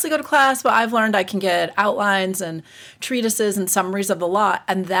I mostly go to class, but I've learned I can get outlines and treatises and summaries of the law.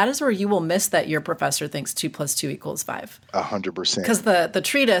 And that is where you will miss that your professor thinks 2 + 2 = 5. 100%. Because the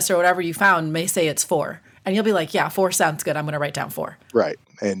treatise or whatever you found may say it's 4. And you'll be like, yeah, 4 sounds good. I'm going to write down 4. Right.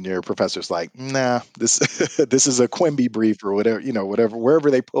 And your professor's like, nah, this this is a Quimby brief or whatever, whatever, wherever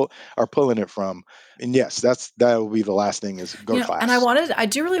they are pulling it from. And yes, that will be the last thing, is go to And class. I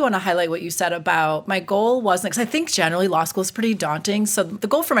do really want to highlight what you said about, my goal wasn't, because I think generally law school is pretty daunting. So the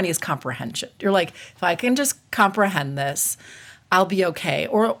goal for many is comprehension. You're like, if I can just comprehend this, I'll be okay.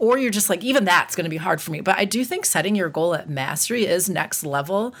 Or you're just like, even that's going to be hard for me. But I do think setting your goal at mastery is next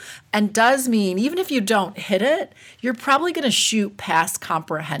level, and does mean even if you don't hit it, you're probably going to shoot past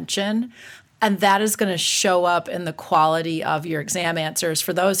comprehension. And that is going to show up in the quality of your exam answers.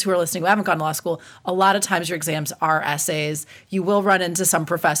 For those who are listening who haven't gone to law school, a lot of times your exams are essays. You will run into some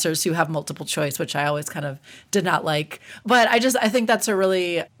professors who have multiple choice, which I always kind of did not like. But I think that's a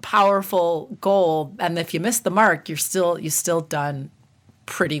really powerful goal. And if you miss the mark, you still done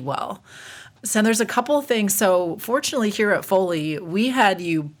pretty well. So there's a couple of things. So fortunately here at Foley, we had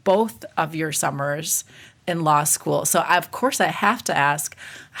you both of your summers in law school. So of course I have to ask,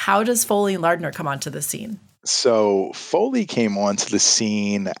 how does Foley and Lardner come onto the scene? So Foley came onto the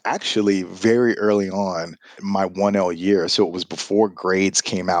scene actually very early on in my 1L year. So it was before grades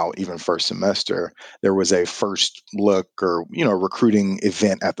came out, even first semester. There was a first look, or recruiting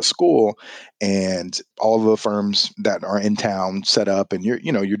event at the school, and all the firms that are in town set up, and you're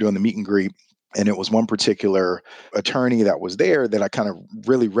doing the meet and greet. And it was one particular attorney that was there that I kind of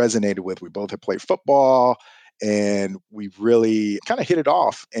really resonated with. We both had played football, and we really kind of hit it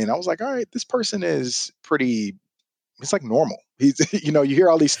off. And I was like, all right, this person is pretty normal. He's, you hear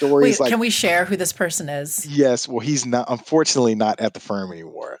all these stories Wait, like, can we share who this person is? yes, well, he's not, unfortunately not at the firm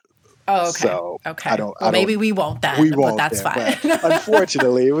anymore. Oh, okay. So Okay. Well, I maybe don't, we won't we then, but won't that's then, fine. but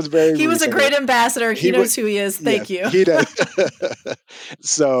unfortunately it was very He was a recently. great ambassador. He He would, knows who he is. Thank yes, you. he does.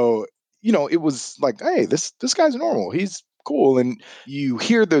 So, it was like, hey, this guy's normal. He's cool. And you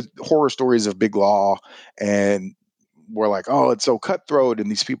hear the horror stories of big law, and we're like, oh, it's so cutthroat,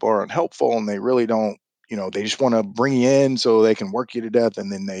 and these people are unhelpful, and they really don't, they just want to bring you in so they can work you to death,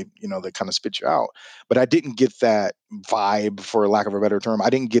 and then they kind of spit you out. But I didn't get that vibe, for lack of a better term. I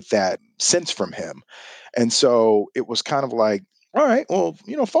didn't get that sense from him. And so it was kind of like, all right, well,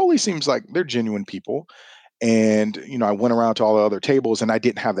 Foley seems like they're genuine people. And I went around to all the other tables, and I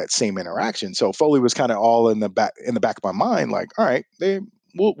didn't have that same interaction. So Foley was kind of all in the back of my mind, like, all right,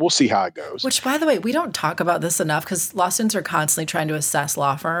 we'll see how it goes. Which, by the way, we don't talk about this enough because law students are constantly trying to assess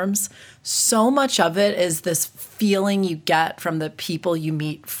law firms. So much of it is this feeling you get from the people you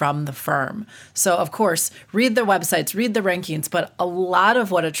meet from the firm. So, of course, read the websites, read the rankings, but a lot of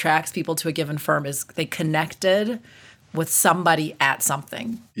what attracts people to a given firm is they connected with somebody at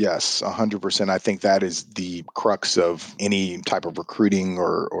something. Yes, 100%. I think that is the crux of any type of recruiting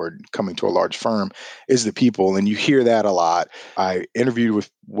or coming to a large firm, is the people. And you hear that a lot. I interviewed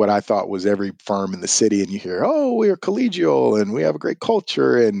with what I thought was every firm in the city, and you hear, oh, we are collegial and we have a great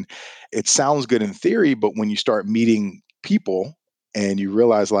culture. And it sounds good in theory, but when you start meeting people and you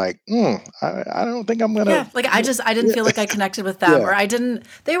realize, like, I don't think I'm gonna. Yeah, like I didn't Yeah, feel like I connected with them, yeah, or I didn't.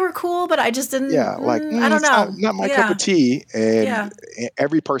 They were cool, but I just didn't. yeah, like, I don't it's not, know. not my cup of Yeah, tea. And yeah.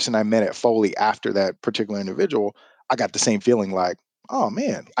 every person I met at Foley after that particular individual, I got the same feeling, like, oh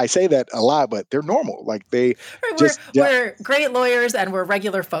man, I say that a lot, but they're normal. Like, they Right, We're just we're great lawyers and we're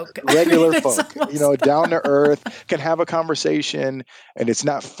regular folk. I mean, regular it's folk, almost. down to earth, can have a conversation, and it's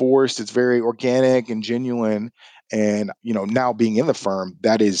not forced. It's very organic and genuine. And now being in the firm,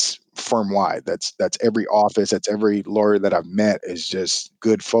 that is firm wide. That's every office. That's every lawyer that I've met is just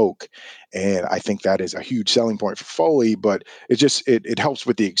good folk. And I think that is a huge selling point for Foley. But it helps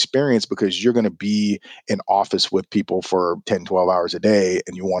with the experience, because you're going to be in office with people for 10, 12 hours a day,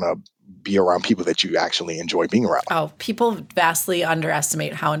 and you want to be around people that you actually enjoy being around. Oh, people vastly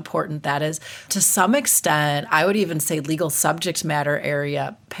underestimate how important that is. To some extent, I would even say legal subject matter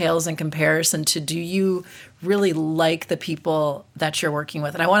area pales in comparison to, do you really like the people that you're working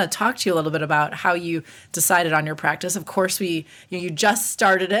with? And I want to talk to you a little bit about how you decided on your practice. Of course, you just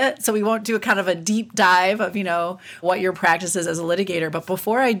started it, so we won't do a kind of a deep dive of, what your practice is as a litigator. But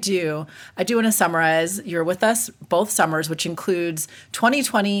before I do want to summarize. You're with us both summers, which includes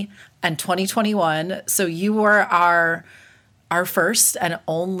 2020 and 2021. So you were our first and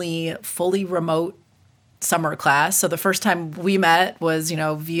only fully remote summer class. So the first time we met was,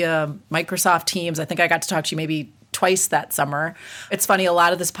 via Microsoft Teams. I think I got to talk to you maybe twice that summer. It's funny, a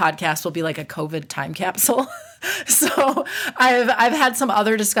lot of this podcast will be like a COVID time capsule. So I've had some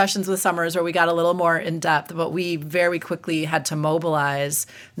other discussions with summers where we got a little more in depth, but we very quickly had to mobilize,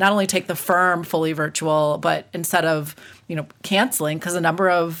 not only take the firm fully virtual, but instead of canceling, because a number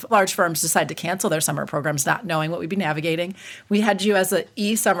of large firms decide to cancel their summer programs, not knowing what we'd be navigating. We had you as an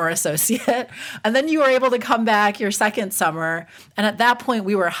e-summer associate, and then you were able to come back your second summer. And at that point,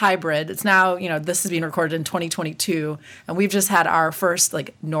 we were hybrid. It's now, this is being recorded in 2022, and we've just had our first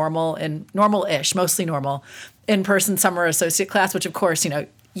normal-ish, mostly normal, in-person summer associate class, which of course,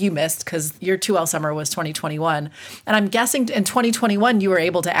 you missed because your 2L summer was 2021. And I'm guessing in 2021, you were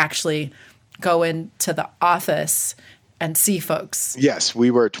able to actually go into the office and see folks. Yes,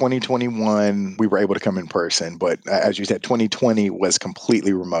 we were 2021. We were able to come in person, but as you said, 2020 was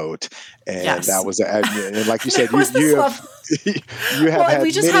completely remote, and that Yes. was and like you said, There was this you have level. you have Well, had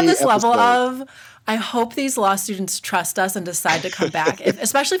we just have many this level episodes. of, I hope these law students trust us and decide to come back,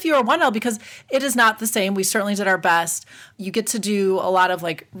 especially if you are 1L, because it is not the same. We certainly did our best. You get to do a lot of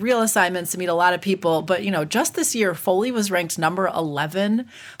real assignments and meet a lot of people. But, just this year, Foley was ranked number 11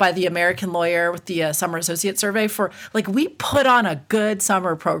 by the American Lawyer with the Summer Associate Survey for, we put on a good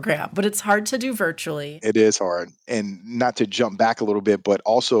summer program, but it's hard to do virtually. It is hard. And not to jump back a little bit, but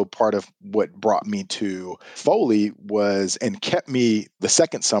also part of what brought me to Foley was, and kept me the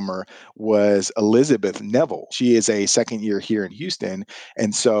second summer, was Elizabeth Neville. She is a second year here in Houston.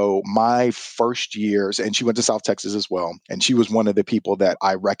 And so my first years, and she went to South Texas as well. And she was one of the people that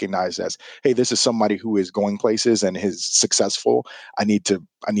I recognized as, hey, this is somebody who is going places and is successful. I need to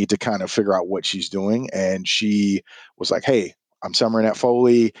kind of figure out what she's doing. And she was like, hey, I'm summering at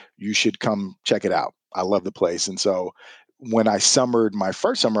Foley. You should come check it out. I love the place. And so when I summered my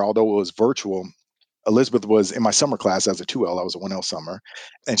first summer, although it was virtual, Elizabeth was in my summer class as a 2L. I was a 1L summer.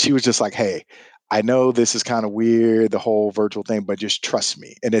 And she was just like, hey, I know this is kind of weird, the whole virtual thing, but just trust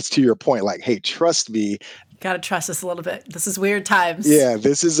me. And it's to your point, like, hey, trust me. Got to trust us a little bit. This is weird times. Yeah,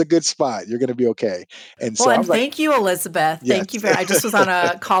 this is a good spot. You're going to be okay. And Well, so I and was like, thank you, Elizabeth. yes. Thank you very. I just was on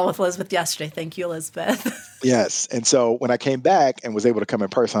a call with Elizabeth yesterday. Thank you, Elizabeth. Yes. And so when I came back and was able to come in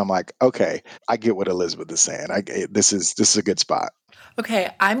person, I'm like, okay, I get what Elizabeth is saying. This is a good spot. Okay,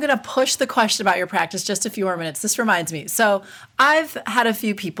 I'm going to push the question about your practice just a few more minutes. This reminds me. So, I've had a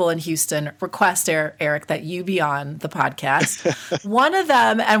few people in Houston request, Eric, that you be on the podcast. One of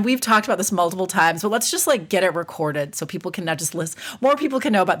them, and we've talked about this multiple times, but let's just like get it recorded so people can not just listen. More people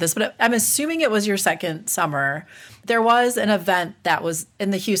can know about this, but I'm assuming it was your second summer. There was an event that was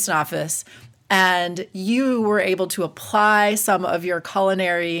in the Houston office, and you were able to apply some of your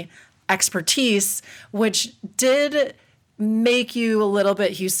culinary expertise, which did make you a little bit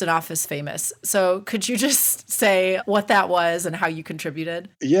Houston office famous. So could you just say what that was and how you contributed?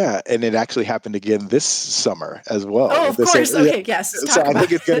 Yeah, and it actually happened again this summer as well. Oh, of course. Okay, yes. So Talk I think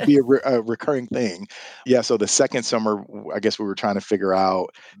about it's going to it. be a recurring thing. Yeah, so the second summer, I guess we were trying to figure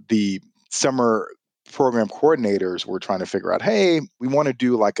out the summer program coordinators were trying to figure out, hey, we want to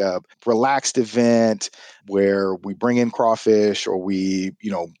do like a relaxed event where we bring in crawfish or we,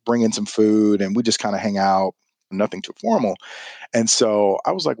 bring in some food and we just kind of hang out, nothing too formal. And so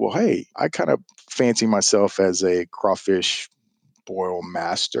I was like, well, hey, I kind of fancy myself as a crawfish boil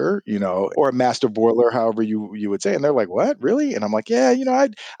master, or a master boiler, however you would say. And they're like, what, really? And I'm like, yeah,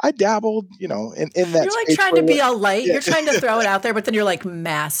 I dabbled, in that You're like space trying for to a be all light. yeah, You're trying to throw it out there, but then you're like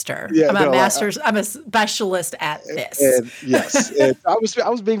master. yeah, I'm a no, master's. I'm a specialist at this. and yes, and I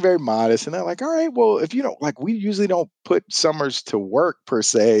was being very modest, and they're like, all right, well, if you don't like, we usually don't put summers to work per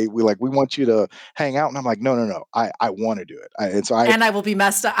se. We want you to hang out, and I'm like, no, no, no, I want to do it, and so I And I will be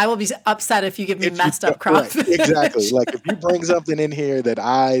messed up. I will be upset if you give me if you messed don't, up right, exactly, crawfish. like if you bring something in here that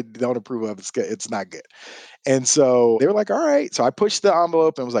I don't approve of, it's not good. And so they were like, all right. So I pushed the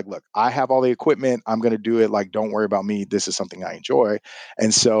envelope and was like, look, I have all the equipment. I'm going to do it. Like, don't worry about me. This is something I enjoy.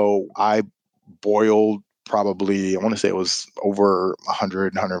 And so I boiled probably, I want to say it was over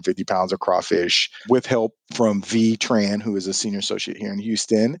 100, 150 pounds of crawfish with help from V Tran, who is a senior associate here in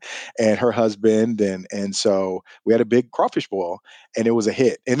Houston, and her husband. And so we had a big crawfish boil and it was a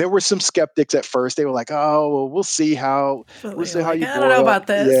hit. And there were some skeptics at first. They were like, oh, well, we'll see You're how like, you I don't know boil. about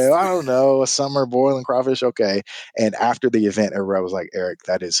this. Yeah, I don't know. A summer boiling crawfish. Okay. And after the event, everybody was like, Eric,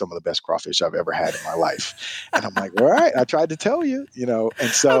 that is some of the best crawfish I've ever had in my life. And I'm like, all right, I tried to tell you, And Okay,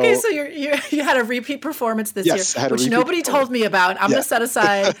 so, so you had a repeat performance this year, yes, I had a which repeat nobody performance. told me about. I'm Yeah. going to set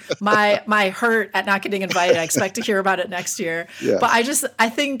aside my hurt at not getting invited. I expect to hear about it next year. But Yes. I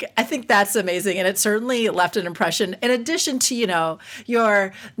think that's amazing, and it certainly left an impression. In addition to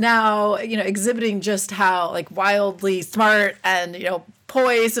you're now exhibiting just how like wildly smart and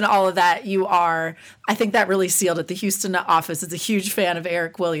poised and all of that you are. I think that really sealed it. The Houston office is a huge fan of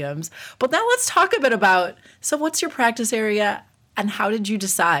Eric Williams. But now let's talk a bit about, so what's your practice area and how did you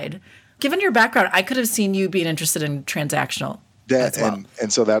decide? Given your background, I could have seen you being interested in transactional That as well.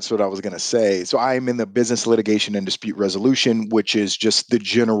 and so that's what I was going to say. So I'm in the business litigation and dispute resolution, which is just the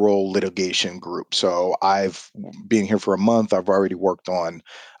general litigation group. So I've been here for a month. I've already worked on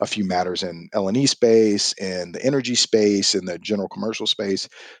a few matters in L&E space, in the energy space, in the general commercial space.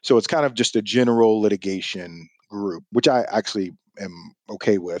 So it's kind of just a general litigation group, which I actually am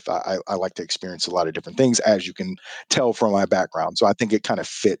okay with. I like to experience a lot of different things, as you can tell from my background. So I think it kind of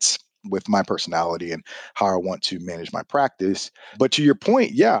fits with my personality and how I want to manage my practice. But to your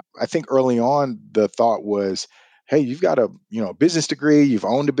point, yeah, I think early on the thought was, hey, you've got a business degree, you've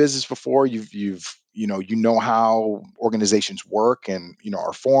owned a business before, you've how organizations work and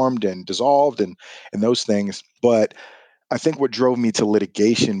are formed and dissolved and those things. But I think what drove me to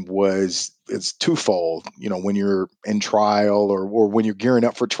litigation was it's twofold. When you're in trial or when you're gearing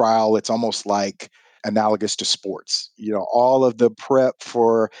up for trial, it's almost like analogous to sports. All of the prep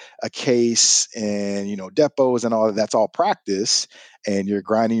for a case and depots and all of that's all practice, and you're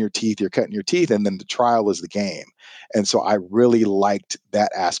grinding your teeth, you're cutting your teeth, and then the trial is the game. And so I really liked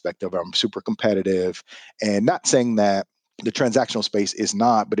that aspect of it. I'm super competitive, and not saying that the transactional space is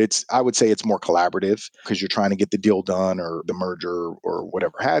not, but I would say it's more collaborative because you're trying to get the deal done or the merger or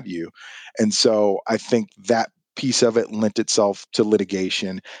whatever have you. And so I think that piece of it lent itself to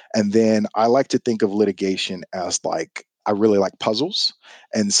litigation. And then I like to think of litigation as like, I really like puzzles.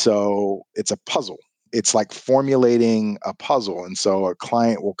 And so it's a puzzle. It's like formulating a puzzle. And so a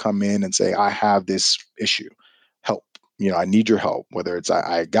client will come in and say, I have this issue, help. I need your help, whether it's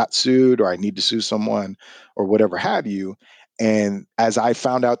I got sued or I need to sue someone or whatever have you. And as I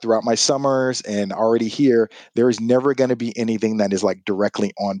found out throughout my summers and already here, there is never going to be anything that is like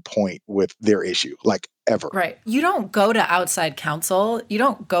directly on point with their issue, like ever. Right. You don't go to outside counsel. You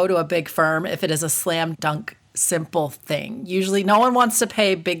don't go to a big firm if it is a slam dunk simple thing. Usually no one wants to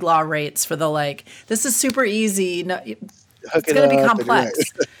pay big law rates for the like, this is super easy. No, Hook it's it going to be up and right.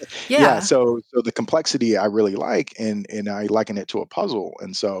 complex. Yeah, Yeah. so the complexity I really like, and I liken it to a puzzle.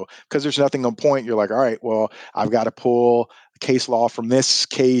 And so because there's nothing on point, you're like, all right, well, I've got to pull case law from this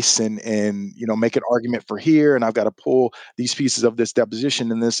case and make an argument for here, and I've got to pull these pieces of this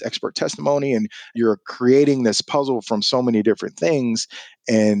deposition and this expert testimony, and you're creating this puzzle from so many different things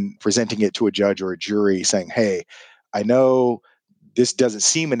and presenting it to a judge or a jury saying, hey, I know this doesn't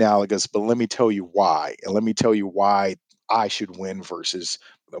seem analogous, but let me tell you why. And let me tell you why I should win versus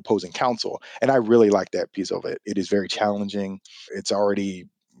opposing counsel. And I really like that piece of it. It is very challenging. It's already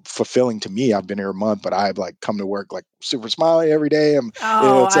fulfilling to me. I've been here a month, but I've like come to work like super smiley every day.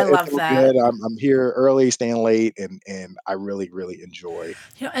 Oh, I It's love so that. good. I'm here early, staying late, and I really, really enjoy.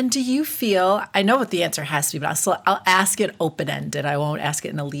 And do you feel, I know what the answer has to be, but I'll ask it open-ended. I won't ask it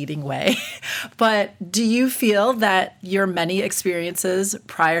in a leading way. But do you feel that your many experiences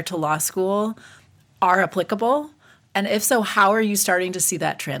prior to law school are applicable? And if so, how are you starting to see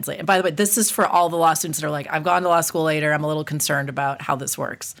that translate? And by the way, this is for all the law students that are like, I've gone to law school later. I'm a little concerned about how this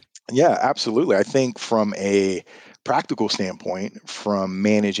works. Yeah, absolutely. I think from a practical standpoint, from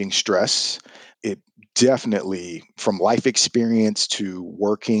managing stress, it definitely, from life experience to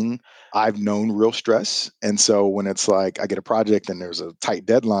working, I've known real stress. And so when it's like I get a project and there's a tight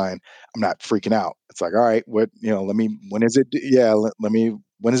deadline, I'm not freaking out. It's like, all right, when is it? Yeah, let me,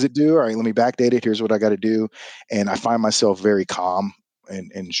 when is it due? All right, let me backdate it. Here's what I got to do. And I find myself very calm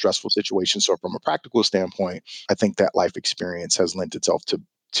in stressful situations. So from a practical standpoint, I think that life experience has lent itself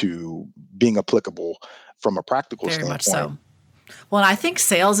to being applicable from a practical Very much standpoint. so. Well, I think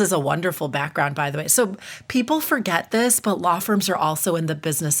sales is a wonderful background, by the way. So people forget this, but law firms are also in the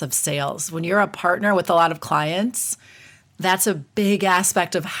business of sales. When you're a partner with a lot of clients, that's a big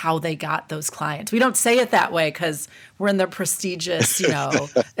aspect of how they got those clients. We don't say it that way because we're in the prestigious,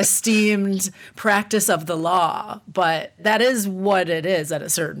 esteemed practice of the law, but that is what it is at a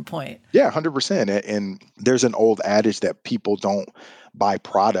certain point. Yeah, 100%. And there's an old adage that people don't buy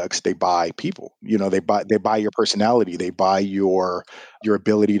products, they buy people. They buy your personality, they buy your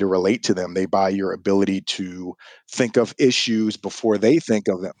ability to relate to them, they buy your ability to think of issues before they think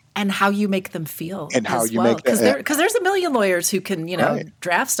of them, And how you make them feel and how as you well, make because that there's a million lawyers who can right.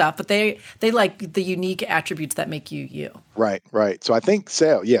 draft stuff, but they like the unique attributes that make you you. Right, right. So I think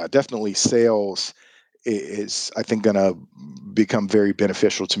yeah, definitely sales is I think going to become very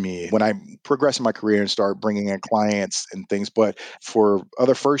beneficial to me when I progress in my career and start bringing in clients and things. But for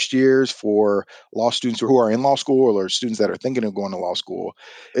other first years, for law students who are in law school or students that are thinking of going to law school,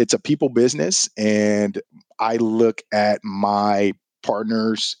 it's a people business. And I look at my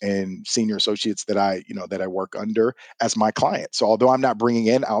partners and senior associates that I work under as my clients. So although I'm not bringing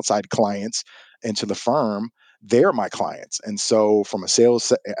in outside clients into the firm, they're my clients. And so from a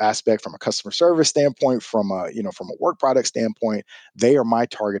sales aspect, from a customer service standpoint, from a work product standpoint, they are my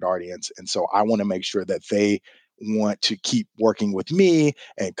target audience. And so I want to make sure that they want to keep working with me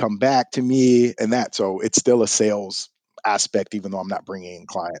and come back to me and that. So it's still a sales aspect, even though I'm not bringing in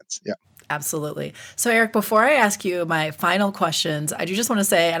clients. Yeah. Absolutely. So, Eric, before I ask you my final questions, I do just want to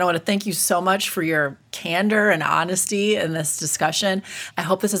say, and I want to thank you so much for your candor and honesty in this discussion. I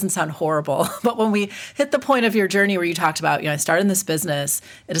hope this doesn't sound horrible, but when we hit the point of your journey where you talked about, I started in this business,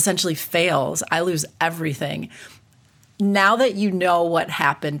 it essentially fails, I lose everything. Now that you know what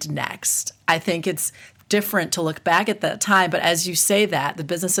happened next, I think it's different to look back at that time. But as you say that, the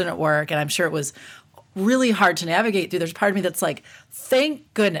business didn't work, and I'm sure it was really hard to navigate through. There's part of me that's like,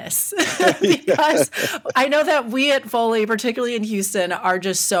 thank goodness. Because I know that we at Foley, particularly in Houston, are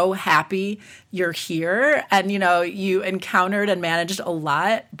just so happy you're here and, you encountered and managed a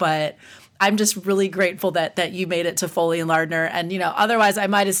lot, but I'm just really grateful that you made it to Foley and Lardner. And, otherwise I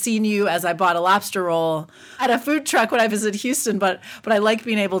might have seen you as I bought a lobster roll at a food truck when I visited Houston, but I like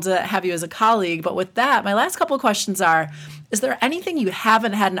being able to have you as a colleague. But with that, my last couple of questions are, is there anything you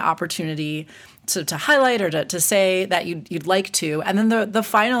haven't had an opportunity to highlight or to say that you'd like to? And then the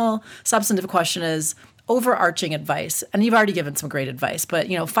final substantive question is overarching advice. And you've already given some great advice, but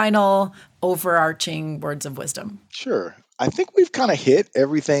final overarching words of wisdom. Sure. I think we've kind of hit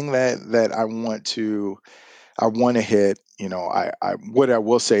everything that I want to hit. What I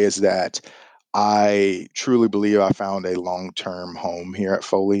will say is that I truly believe I found a long-term home here at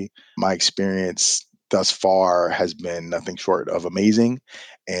Foley. My experience thus far has been nothing short of amazing.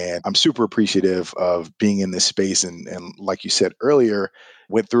 And I'm super appreciative of being in this space. And like you said earlier,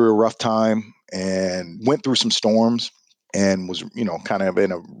 went through a rough time and went through some storms and was, kind of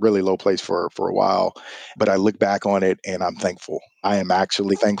in a really low place for a while. But I look back on it and I'm thankful. I am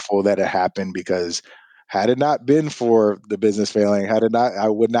actually thankful that it happened, because had it not been for the business failing, I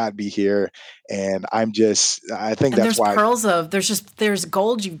would not be here. And I think And that's there's why. there's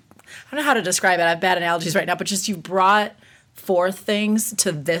gold. I don't know how to describe it. I have bad analogies right now, but just you brought forth things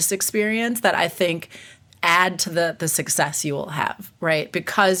to this experience that I think add to the success you will have, right?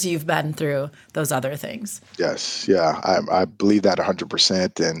 Because you've been through those other things. Yes. Yeah. I believe that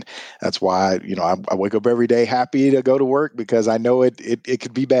 100%. And that's why, I wake up every day happy to go to work, because I know it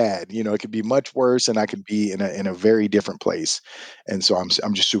could be bad. It could be much worse, and I could be in a very different place. And so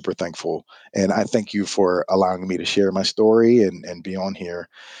I'm just super thankful. And I thank you for allowing me to share my story and be on here.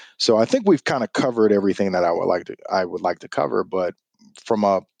 So I think we've kind of covered everything that I would like to cover. But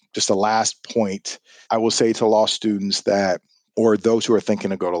from just a last point, I will say to law students or those who are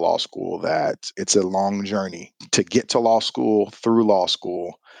thinking to go to law school, that it's a long journey to get to law school, through law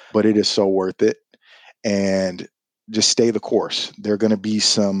school, but it is so worth it. And just stay the course. There are going to be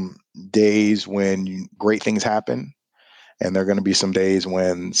some days when great things happen, and there are going to be some days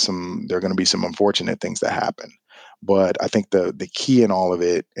when there are going to be some unfortunate things that happen. But I think the key in all of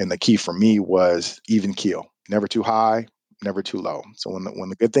it, and the key for me, was even keel. Never too high, never too low. So when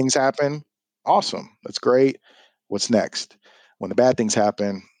the good things happen, awesome. That's great. What's next? When the bad things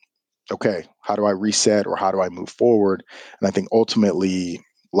happen, okay, how do I reset, or how do I move forward? And I think ultimately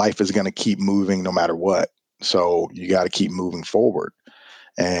life is going to keep moving no matter what. So you got to keep moving forward,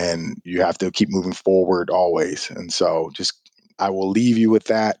 and you have to keep moving forward always. And so I will leave you with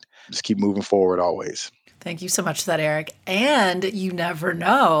that. Just keep moving forward always. Thank you so much for that, Eric. And you never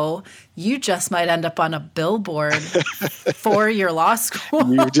know, you just might end up on a billboard for your law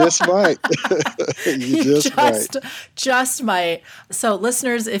school. You just might. you just might. So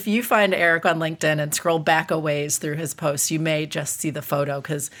listeners, if you find Eric on LinkedIn and scroll back a ways through his posts, you may just see the photo,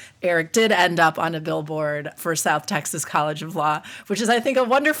 because Eric did end up on a billboard for South Texas College of Law, which is, I think, a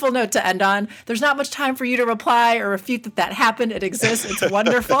wonderful note to end on. There's not much time for you to reply or refute that happened. It exists. It's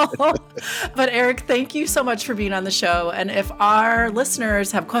wonderful. But Eric, thank you so much for being on the show. And if our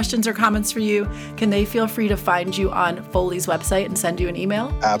listeners have questions or comments for you, can they feel free to find you on Foley's website and send you an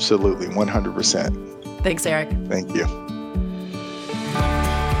email? Absolutely. 100%. Thanks, Eric. Thank you.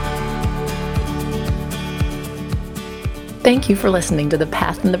 Thank you for listening to The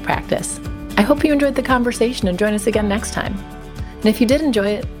Path and the Practice. I hope you enjoyed the conversation and join us again next time. And if you did enjoy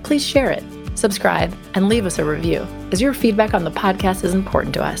it, please share it, subscribe, and leave us a review, as your feedback on the podcast is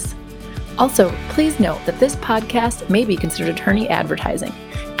important to us. Also, please note that this podcast may be considered attorney advertising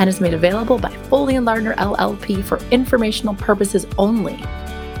and is made available by Foley & Lardner, LLP for informational purposes only.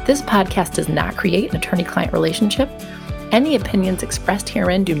 This podcast does not create an attorney-client relationship. Any opinions expressed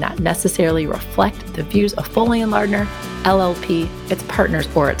herein do not necessarily reflect the views of Foley & Lardner, LLP, its partners,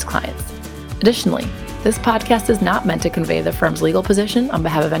 or its clients. Additionally, this podcast is not meant to convey the firm's legal position on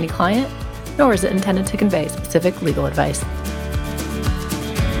behalf of any client, nor is it intended to convey specific legal advice.